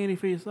buy the candy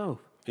for yourself.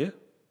 Yeah.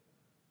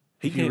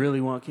 If you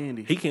really want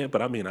candy. He can't,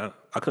 but I mean, I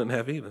couldn't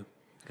have either.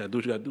 You gotta do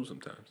what you gotta do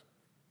sometimes.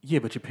 Yeah,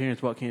 but your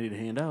parents bought candy to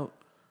hand out.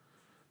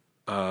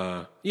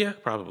 Yeah,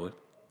 probably.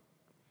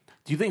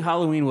 Do you think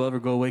Halloween will ever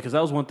go away? Because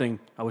that was one thing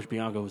I wish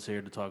Bianca was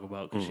here to talk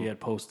about. Because she had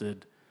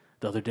posted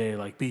the other day,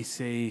 like, be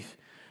safe.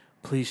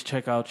 Please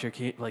check out your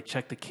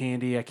check the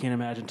candy. I can't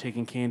imagine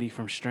taking candy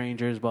from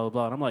strangers. Blah blah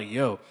blah. And I'm like,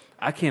 yo,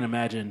 I can't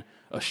imagine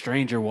a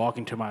stranger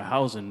walking to my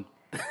house and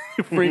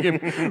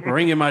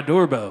ringing my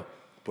doorbell.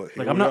 But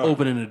like, I'm not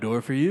opening the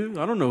door for you.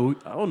 I don't know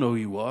who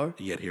you are.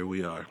 Yet here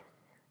we are.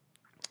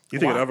 You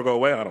think it'll ever go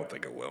away? I don't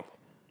think it will.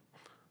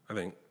 I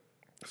think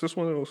it's just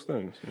one of those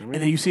things. You know what I mean?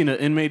 And then you seen an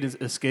inmate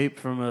escape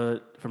from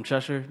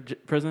Cheshire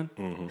prison,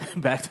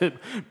 back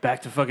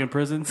to fucking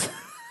prisons.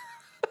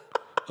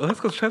 Well, that's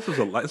because Chester's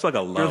it's like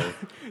a love.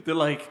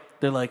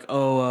 They're like,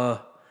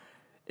 oh,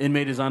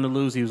 inmate is on the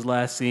loose. He was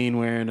last seen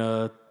wearing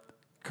a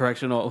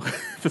correctional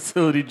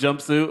facility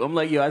jumpsuit. I'm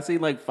like, yo, I seen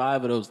like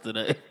 5 of those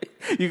today.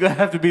 You gotta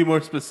have to be more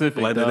specific.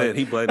 Blended in.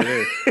 He blended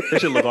in. It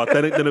should look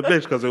authentic than a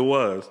bitch because it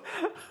was.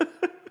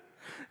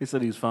 He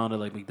said he was found at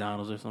like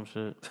McDonald's or some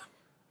shit.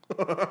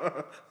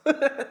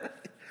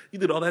 You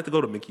did all that to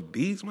go to Mickey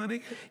D's, my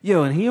nigga?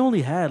 Yo, and he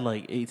only had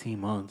like 18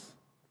 months.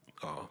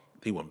 Oh,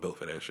 he wasn't built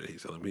for that shit.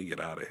 He's telling me,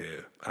 get out of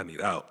here. I need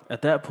out.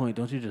 At that point,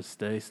 don't you just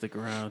stick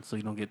around so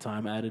you don't get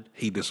time added?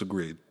 He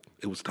disagreed.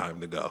 It was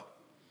time to go.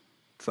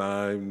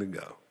 Time to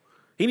go.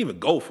 He didn't even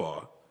go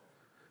far.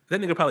 That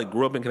nigga probably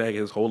grew up in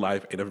Connecticut his whole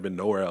life, ain't never been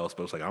nowhere else,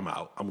 but it's like, I'm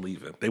out. I'm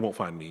leaving. They won't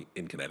find me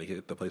in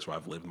Connecticut, the place where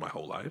I've lived my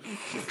whole life.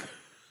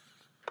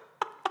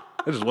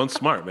 That just wasn't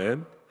smart,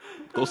 man.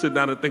 Go sit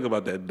down and think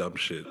about that dumb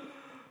shit.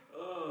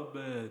 Oh,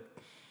 man.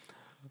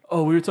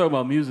 Oh, we were talking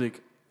about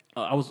music.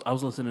 I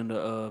was listening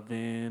to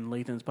Van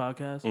Lathan's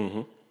podcast.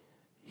 Mm-hmm.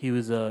 He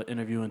was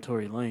interviewing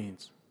Tory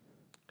Lanez.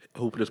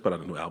 Who just put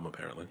out a new album,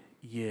 apparently.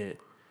 Yeah.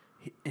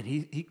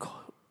 He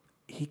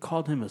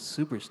called him a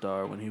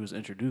superstar when he was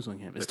introducing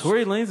him. Is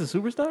Tory Lanez a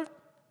superstar?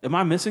 Am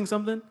I missing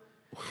something?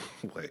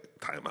 Wait,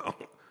 time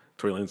out.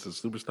 Tory Lanez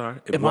is a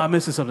superstar? Am I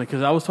missing something?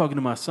 Because I was talking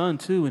to my son,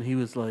 too, and he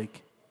was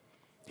like,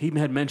 he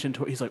had mentioned,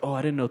 he's like, oh,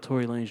 I didn't know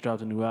Tory Lanez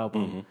dropped a new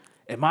album. Mm-hmm.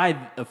 Am I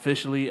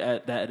officially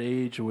at that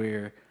age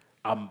where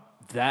I'm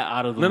that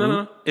out of the loop?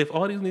 No. If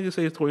all these niggas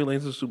say Tory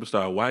Lanez is a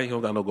superstar, why he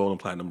don't got no gold and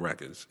platinum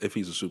records if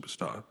he's a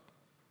superstar?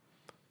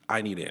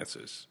 I need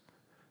answers.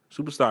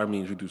 Superstar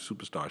means you do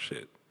superstar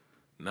shit.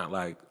 Not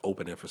like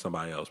opening for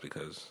somebody else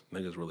because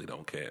niggas really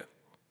don't care.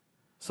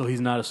 So he's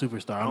not a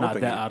superstar. I'm not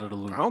that out of the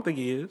loop. I don't think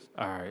he is.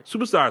 All right.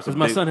 Superstars. Because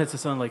my son had to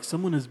sound like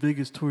someone as big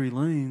as Tory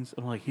Lanez.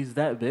 I'm like, he's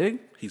that big?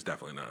 He's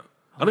definitely not.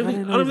 I don't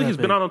think he's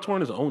been out on tour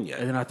on his own yet.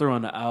 And then I throw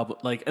on the album,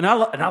 like, and I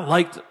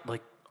liked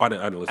like. I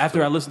didn't listen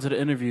after I listened to the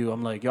interview,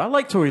 I'm like, yo, I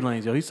like Tory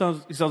Lanez. Yo, he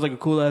sounds like a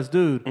cool ass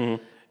dude.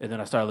 Mm-hmm. And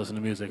then I started listening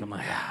to music. I'm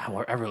like,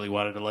 I really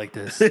wanted to like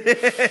this.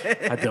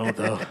 I don't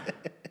though.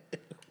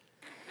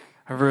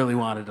 I really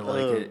wanted to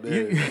like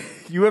it.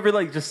 You ever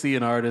like just see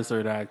an artist or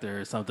an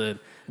actor or something, and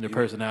their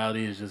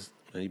personality is just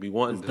and you be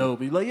wanting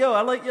dope. You like,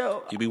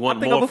 yo. You be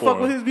wanting more. I think I'm gonna fuck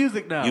with his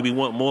music now. You be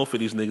wanting more for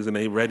these niggas, and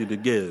they ready to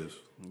give.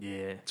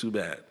 Yeah. Too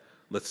bad.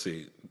 Let's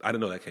see. I didn't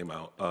know that came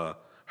out.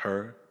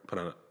 Her put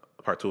on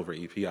a part 2 of her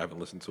EP. I haven't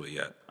listened to it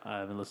yet. I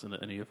haven't listened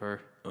to any of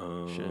her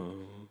shit.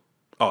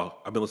 Oh,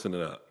 I've been listening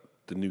to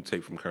the new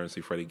tape from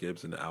Currency, Freddie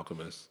Gibbs, and The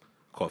Alchemist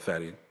called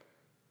Fatty.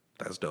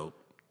 That's dope.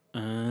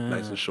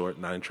 Nice and short,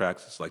 9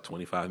 tracks. It's like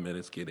 25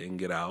 minutes. Get in,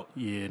 get out.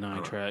 Yeah,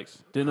 9 tracks.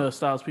 Didn't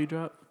Styles P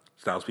drop?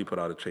 Styles P put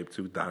out a Tape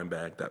 2 Dime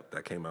Bag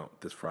that came out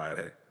this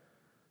Friday.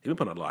 He been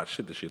putting out a lot of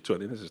shit this year too. I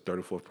think this is his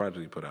 34th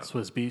project he put out.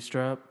 Swiss Beats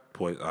drop?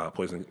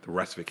 Poison. The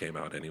rest of it came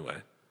out anyway.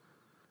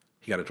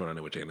 He got a joint on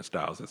there with Jada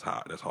Styles. That's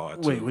hot. That's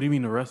hard. Wait, too. what do you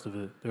mean the rest of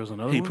it? There was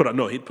another He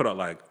one? He put out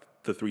like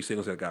the 3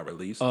 singles that got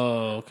released.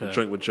 Oh, okay. The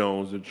joint with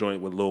Jones, the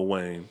joint with Lil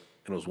Wayne, and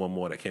there was one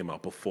more that came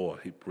out before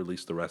he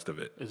released the rest of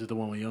it. Is it the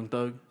one with Young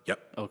Thug? Yep.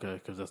 Okay,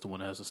 because that's the one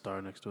that has a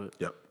star next to it.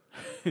 Yep.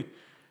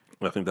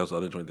 I think that was the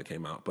other joint that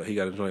came out. But he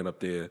got a joint up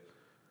there.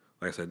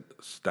 Like I said,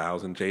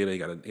 Styles and Jada. He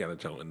got a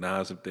joint with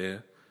Nas up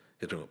there.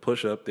 He got a joint with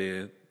Pusha up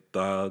there.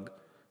 Thug.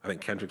 I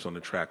think Kendrick's on the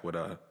track with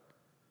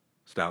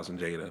Styles and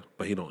Jada.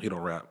 But he don't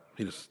rap.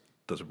 He just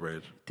does a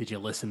bridge. Did you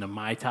listen to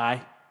My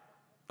Tai?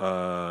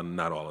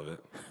 Not all of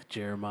it.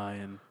 Jeremiah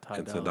and Ty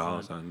It's a Dolla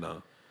dollar Sign. sign.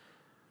 No.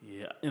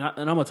 Yeah,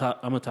 and I'm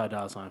a Ty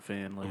Dolla Sign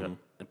fan. Like,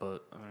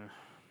 but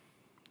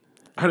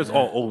I heard it's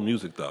all old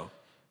music though.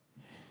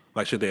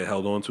 Like shit they had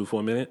held on to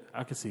for a minute.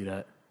 I can see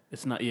that.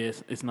 It's not. Yeah,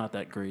 it's not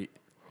that great.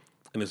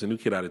 And there's a new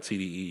kid out of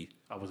TDE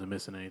I wasn't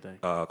missing anything.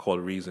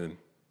 called Reason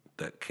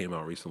that came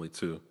out recently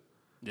too.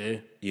 Yeah.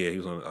 Yeah, he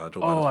was on Joe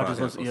Biden's Oh, I podcast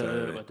just listened. on Yeah,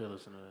 Saturday. I did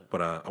listen to that.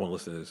 But I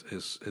want to listen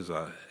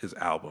to his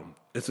album.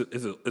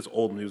 It's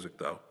old music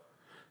though.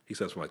 He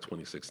says from like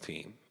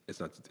 2016. It's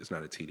not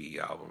a TDE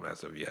album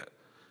as of yet.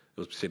 It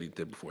was shit he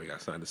did before he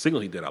got signed. The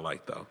single he did I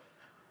like though.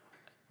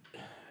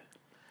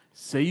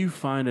 Say you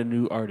find a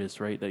new artist,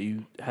 right, that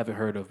you haven't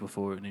heard of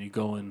before, and then you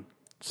go and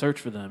search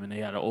for them, and they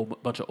had a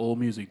bunch of old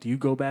music. Do you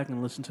go back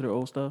and listen to their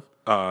old stuff,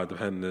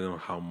 Depending on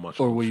how much.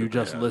 or old will you shit they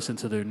just have. listen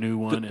to their new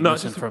one and no,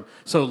 listen just- from?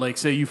 So, like,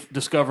 say you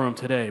discover them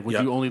today, would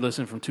Yep. you only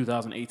listen from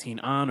 2018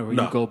 on, or will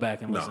No, you go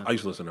back and no, listen? I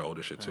used to listen to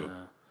older shit too.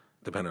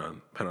 Depending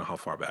on how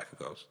far back it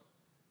goes.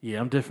 Yeah,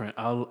 I'm different.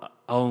 I'll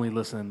only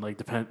listen like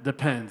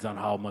depends on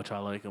how much I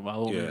like them.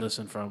 I'll only Yeah.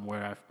 listen from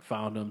where I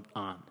found them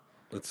on.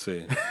 Let's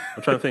see.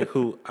 I'm trying to think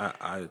who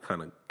I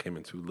kind of came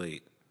into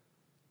late,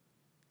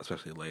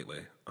 especially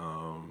lately.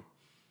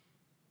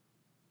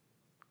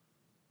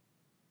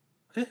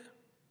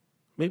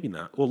 Maybe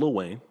not. Well, Lil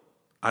Wayne.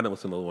 I didn't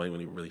listen to Lil Wayne when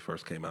he really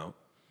first came out.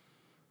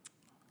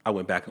 I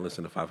went back and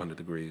listened to 500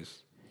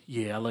 Degrees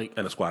Yeah, I like.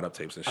 and the Squad Up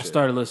tapes and I shit.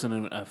 started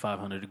listening at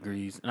 500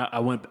 Degrees, and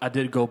I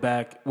did go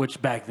back,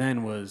 which back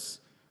then was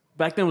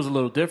a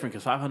little different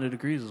because 500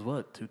 Degrees is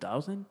what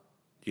 2000.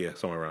 Yeah,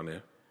 somewhere around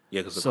there.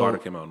 Yeah, because the So- Carter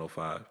came out in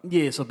 05.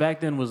 Yeah, so back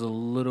then was a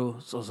little.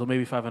 So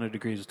maybe 500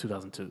 Degrees was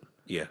 2002,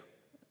 Yeah.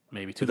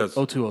 maybe Because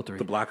 02, 03.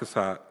 The Block is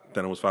Hot,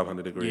 then it was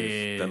 500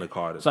 Degrees, Yeah. then the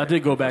Carter. So I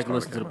did go back and Carter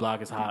listen to came the out.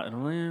 Block is hot, and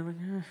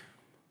I'm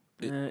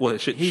like, Well,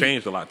 shit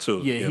changed a lot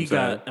too. yeah, you know he what I'm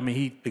saying? got. I mean,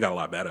 He got a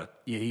lot better.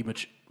 he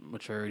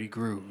matured. He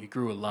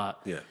grew a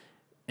lot. Yeah.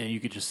 And you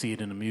could just see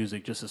it in the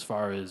music, just as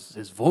far as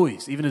his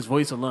voice, even his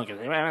voice alone.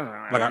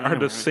 Like I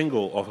heard the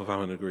single off of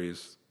 500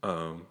 Degrees.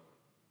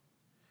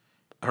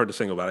 I heard the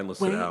single, but I didn't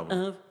listen to the album.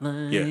 Of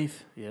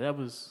life. Yeah, that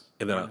was.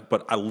 And then,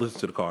 but I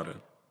listened to the Carter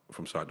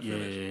from start to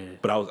finish. Yeah.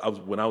 But I was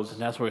when I was And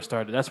that's where it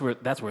started. That's where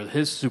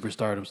his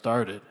superstardom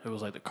started. It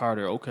was like the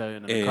Carter, okay,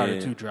 and then the Carter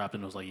 2 dropped,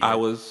 and it was like, yeah, I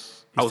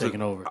was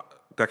taking over.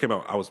 That came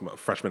out. I was a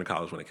freshman in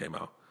college when it came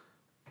out.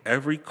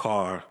 Every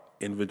car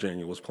in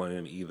Virginia was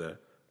playing either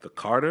the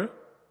Carter,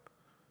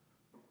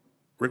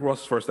 Rick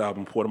Ross's first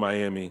album, Port of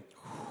Miami,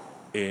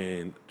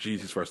 and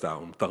Jeezy's first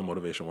album, Thug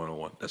Motivation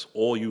 101. That's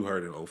all you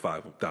heard in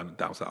 05 down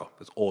south.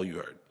 That's all you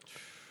heard.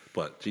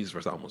 But Jeezy's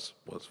first album was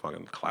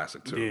fucking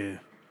classic too. yeah.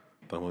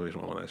 Thug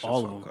Motivation 101, that shit's All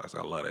of fucking them. classic.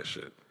 I love that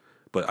shit.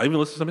 But I even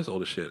listened to some of his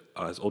older shit.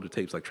 His older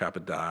tapes like Trap or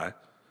Die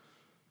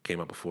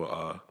came out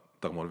before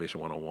Thug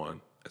Motivation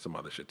 101 and some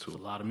other shit too. A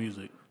lot of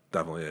music.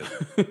 Definitely is.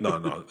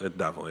 No, it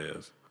definitely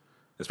is.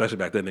 Especially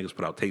back then, niggas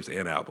put out tapes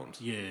and albums.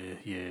 Yeah,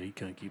 you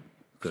couldn't keep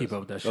up with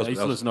that that shit. was- I used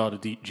that to was- listen to all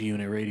the G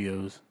Unit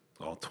radios,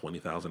 All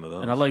 20,000 of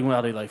those. and I like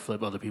how they like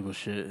flip other people's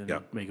shit and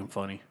Yep. make them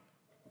funny.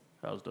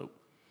 That was dope.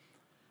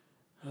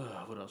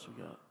 What else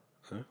we got?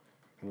 Huh? Let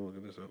me look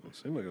at this up. It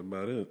seemed like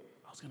about it.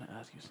 I was gonna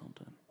ask you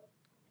something.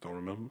 Don't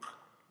remember.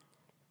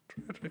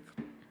 Tragic.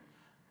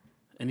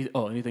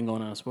 Anything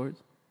going on in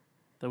sports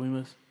that we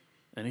missed?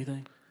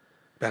 Anything?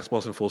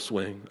 Basketball's in full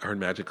swing. I heard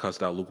Magic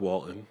cussed out Luke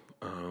Walton.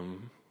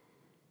 Been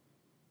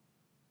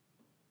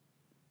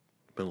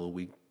a little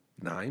week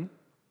 9,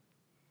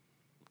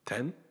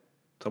 10,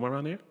 somewhere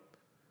around there.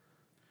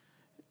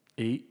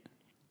 8.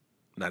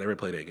 Nah, they already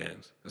played 8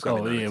 games. It's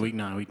gotta Oh be 9. yeah, week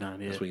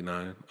 9. Yeah, It's week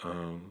 9.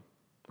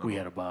 we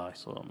had a bye,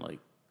 so I'm like,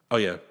 Oh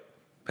yeah,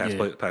 Pats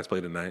Yeah.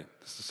 played tonight.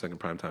 This is the second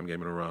primetime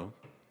game in a row.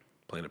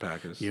 Playing the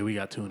Packers. yeah, we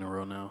got 2 in a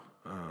row now.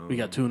 We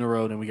got 2 in a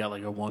row, then we got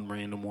like a one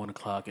random 1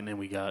 o'clock, and then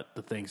we got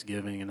the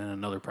Thanksgiving, and then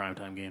another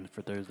primetime game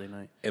for Thursday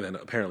night. And then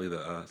apparently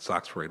the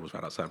Sox parade was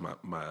right outside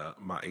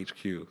my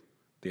HQ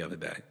the other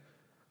day.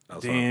 I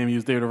was Damn, you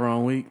was there the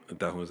wrong week.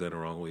 Definitely was there the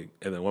wrong week.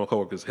 And then one of my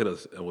coworkers hit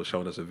us and was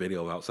showing us a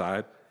video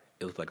outside,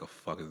 It was like a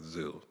fucking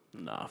zoo.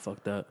 Nah,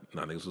 fuck that.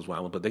 Nah, niggas was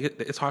wild, but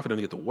it's hard for them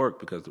to get to work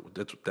because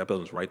that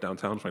building's right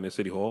downtown, it's right near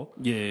City Hall.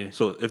 Yeah.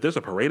 So if there's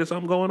a parade or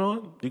something going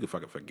on, you can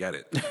fucking forget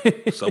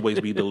it. Subways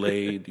be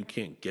delayed. You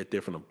can't get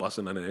there from the bus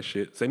and none of that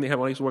shit. Same thing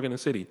happened when I used to work in the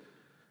city.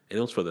 And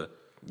it was for the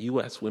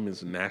U.S.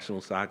 women's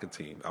national soccer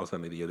team. I was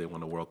telling you the year they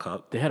won the World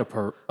Cup. They had a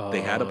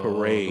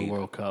parade. The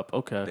World Cup.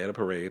 Okay. They had a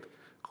parade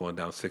going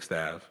down 6th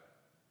Ave,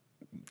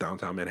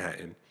 downtown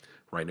Manhattan,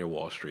 right near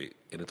Wall Street.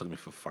 And it took me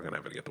for fucking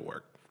ever to get to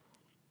work.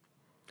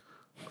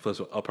 For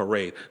a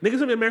parade.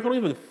 Niggas in America don't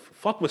even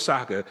fuck with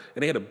soccer,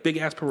 and they had a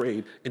big-ass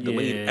parade and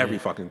delayed every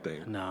fucking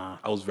thing. Nah.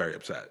 I was very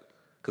upset.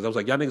 Because I was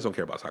like, y'all niggas don't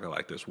care about soccer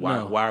like this. Why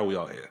No. Why are we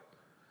all here?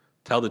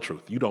 Tell the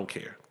truth. You don't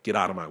care. Get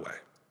out of my way.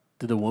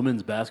 Did the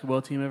women's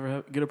basketball team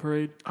ever get a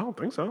parade? I don't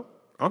think so.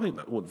 I don't think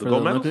that. Well, For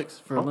gold the medals? Olympics?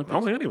 For I don't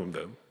Olympics? think any of them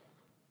did.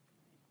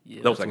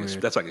 Yeah, That was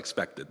weird. that's like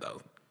expected though.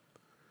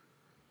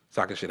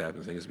 Soccer shit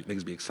happens.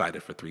 Niggas be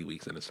excited for 3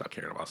 weeks and then start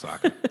caring about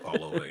soccer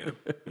all over again.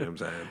 You know what I'm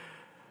saying?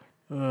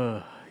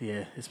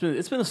 Yeah, it's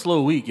been a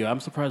slow week, yo. I'm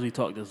surprised we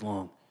talked this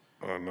long.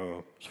 Oh no.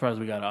 I'm surprised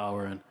we got an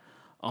hour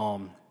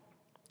in.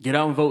 Get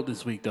out and vote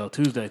this week though.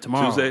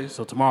 Tomorrow. Tuesday.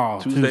 So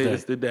tomorrow. Tuesday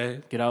is the day.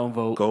 Get out and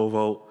vote. Go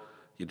vote.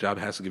 Your job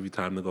has to give you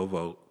time to go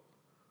vote.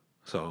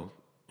 So,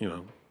 you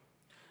know.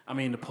 I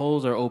mean, the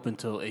polls are open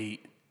till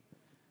 8,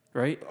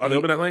 right? Are they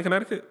open at Atlanta,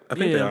 Connecticut? I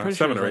think Yeah, they I'm are. pretty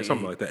sure 7 or 8, it's like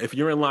something 8. like that. If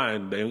you're in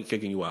line, they ain't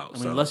kicking you out. I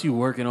mean, unless you're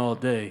working all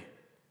day,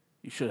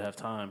 you should have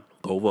time.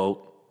 Go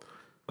vote.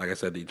 Like I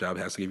said, the job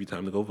has to give you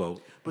time to go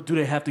vote. But do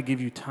they have to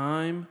give you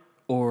time,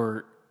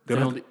 or They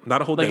don't have to-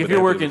 not a whole day, Like but if they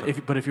you're have to give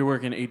working, you if you're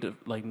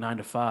working 9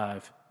 to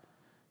 5,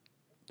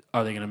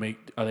 are they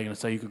gonna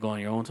say you could go on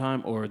your own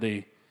time, or are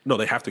they? No,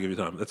 they have to give you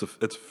time.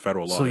 It's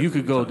federal law. So They you have to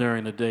could give go time.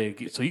 during the day,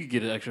 so you could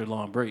get an extra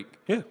long break.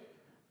 Yeah.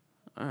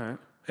 All right.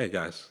 Hey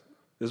guys,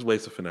 there's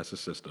ways to finesse the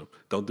system.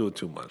 Don't do it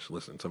too much.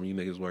 Listen, some of you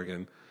niggas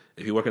working.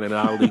 If you're working an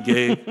hourly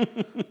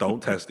gig,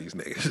 don't test these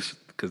niggas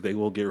because they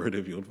will get rid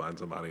of you and find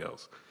somebody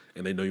else,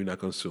 and they know you're not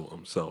going to sue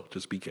them. So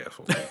just be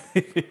careful.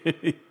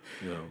 You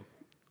know.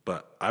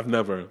 But I've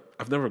never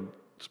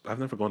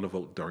gone to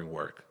vote during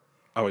work.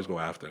 I always go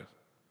after.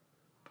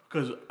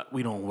 Because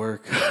we don't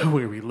work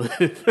where we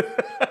live.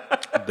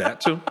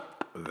 That too.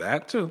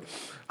 That too.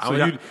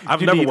 So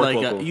I've you never need worked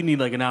like local. You need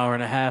like an hour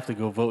and a half to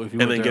go vote if you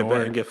And want then to get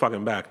back and get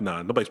fucking back.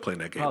 Nah, nobody's playing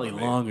that game. Probably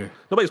with me. longer.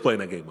 Nobody's playing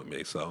that game with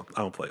me, so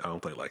I don't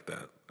play like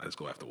that. I just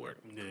go after work.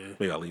 Yeah.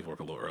 Maybe I'll leave work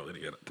a little early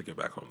to get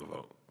back home to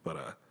vote.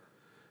 But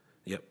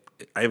yep.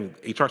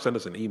 HR sent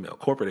us an email.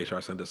 Corporate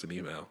HR sent us an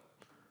email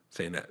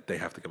saying that they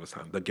have to give us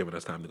time. They're giving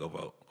us time to go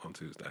vote on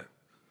Tuesday.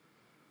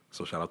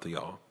 So shout out to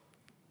y'all,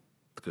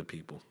 the good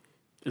people.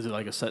 Is it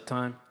like a set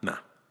time? Nah.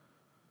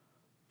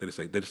 They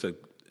just said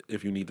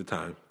if you need the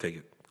time, take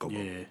it. Go vote.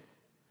 Yeah.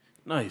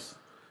 Nice.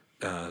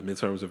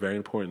 Midterms are very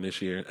important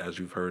this year, as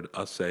you've heard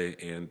us say,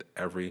 and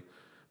every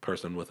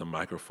person with a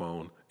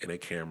microphone and a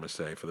camera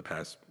say for the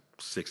past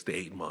 6 to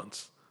 8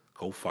 months.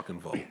 Go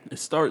fucking vote. It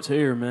starts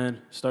here, man.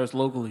 It starts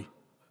locally.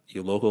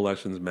 Your local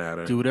elections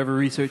matter. Do whatever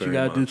research you very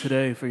got to do much.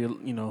 today for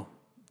your,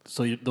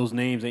 so those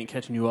names ain't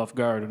catching you off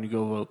guard when you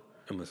go vote.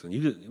 And listen,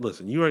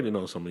 you already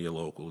know some of your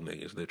local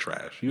niggas. They're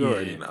trash. You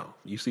already know.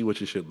 You see what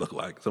your shit look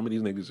like. Some of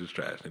these niggas is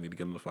trash. They need to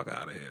get them the fuck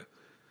out of here.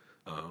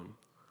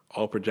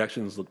 All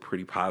projections look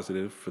pretty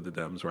positive for the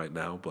Dems right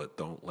now, but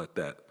don't let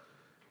that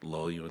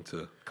lull you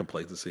into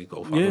complacency.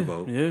 Go fucking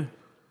vote. Yeah.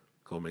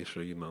 Go make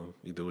sure you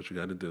do what you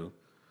got to do.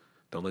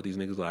 Don't let these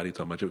niggas lie to you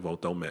talking about your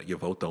vote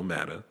don't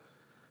matter.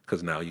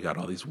 Because now you got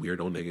all these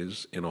weirdo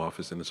niggas in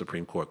office in the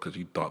Supreme Court because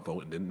you thought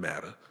voting didn't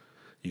matter.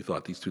 You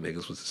thought these two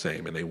niggas was the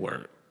same and they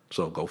weren't.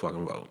 So go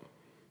fucking vote.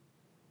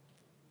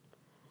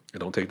 It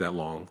don't take that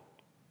long.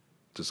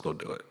 Just go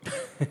do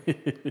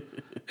it.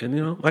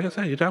 And like I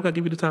said, your job got to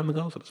give you the time to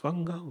go. So just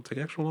fucking go. Take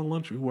extra long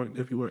lunch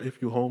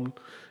if you're home,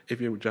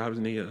 if your job is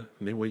near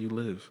where you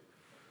live.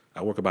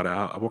 I work about an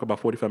hour. I work about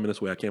 45 minutes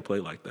away. I can't play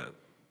like that.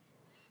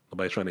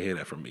 Nobody's trying to hear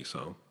that from me.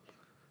 So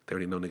they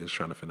already know niggas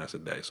trying to finesse a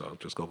day. So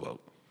just go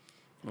vote.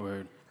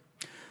 Word.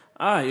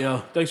 All right,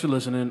 yo. Thanks for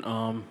listening.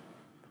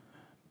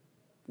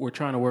 We're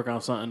trying to work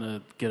on something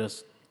to get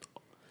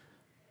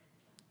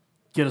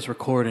us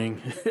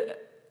recording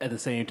at the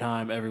same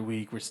time every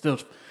week. We're still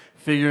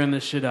figuring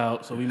this shit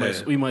out, so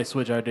we might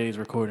switch our days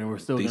recording. We're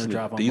still gonna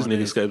drop on These niggas'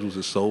 Mondays. schedules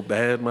is so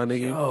bad, my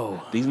nigga.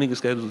 Yo. These niggas'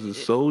 schedules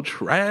is so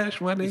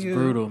trash, my nigga. It's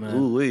brutal, man.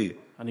 Ooh-wee.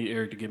 I need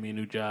Eric to give me a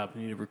new job.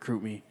 You need to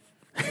recruit me.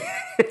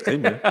 Hey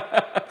man,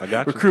 I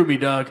got you. Recruit me,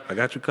 dog. I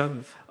got you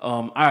covered.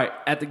 All right,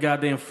 at the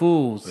goddamn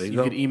fools. There you You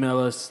go. can email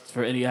us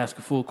for any Ask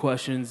a Fool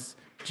questions.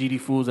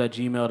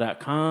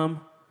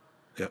 gdfools@gmail.com.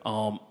 Yep.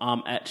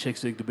 I'm at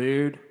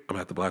ChickSigTheBeard. I'm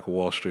at the Black of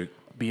Wall Street.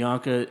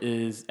 Bianca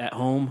is at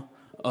home.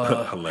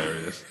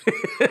 Hilarious.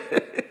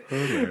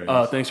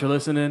 Thanks for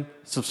listening.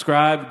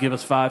 Subscribe. Give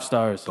us 5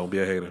 stars. Don't be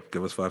a hater.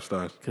 Give us 5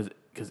 stars.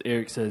 Because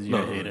Eric says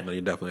you're a hater. No,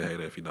 you're definitely a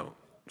hater if you don't.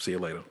 See you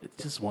later.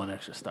 It's just 1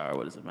 extra star.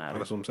 What does it matter?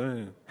 That's what I'm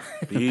saying.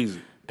 Be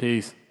easy.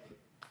 Peace.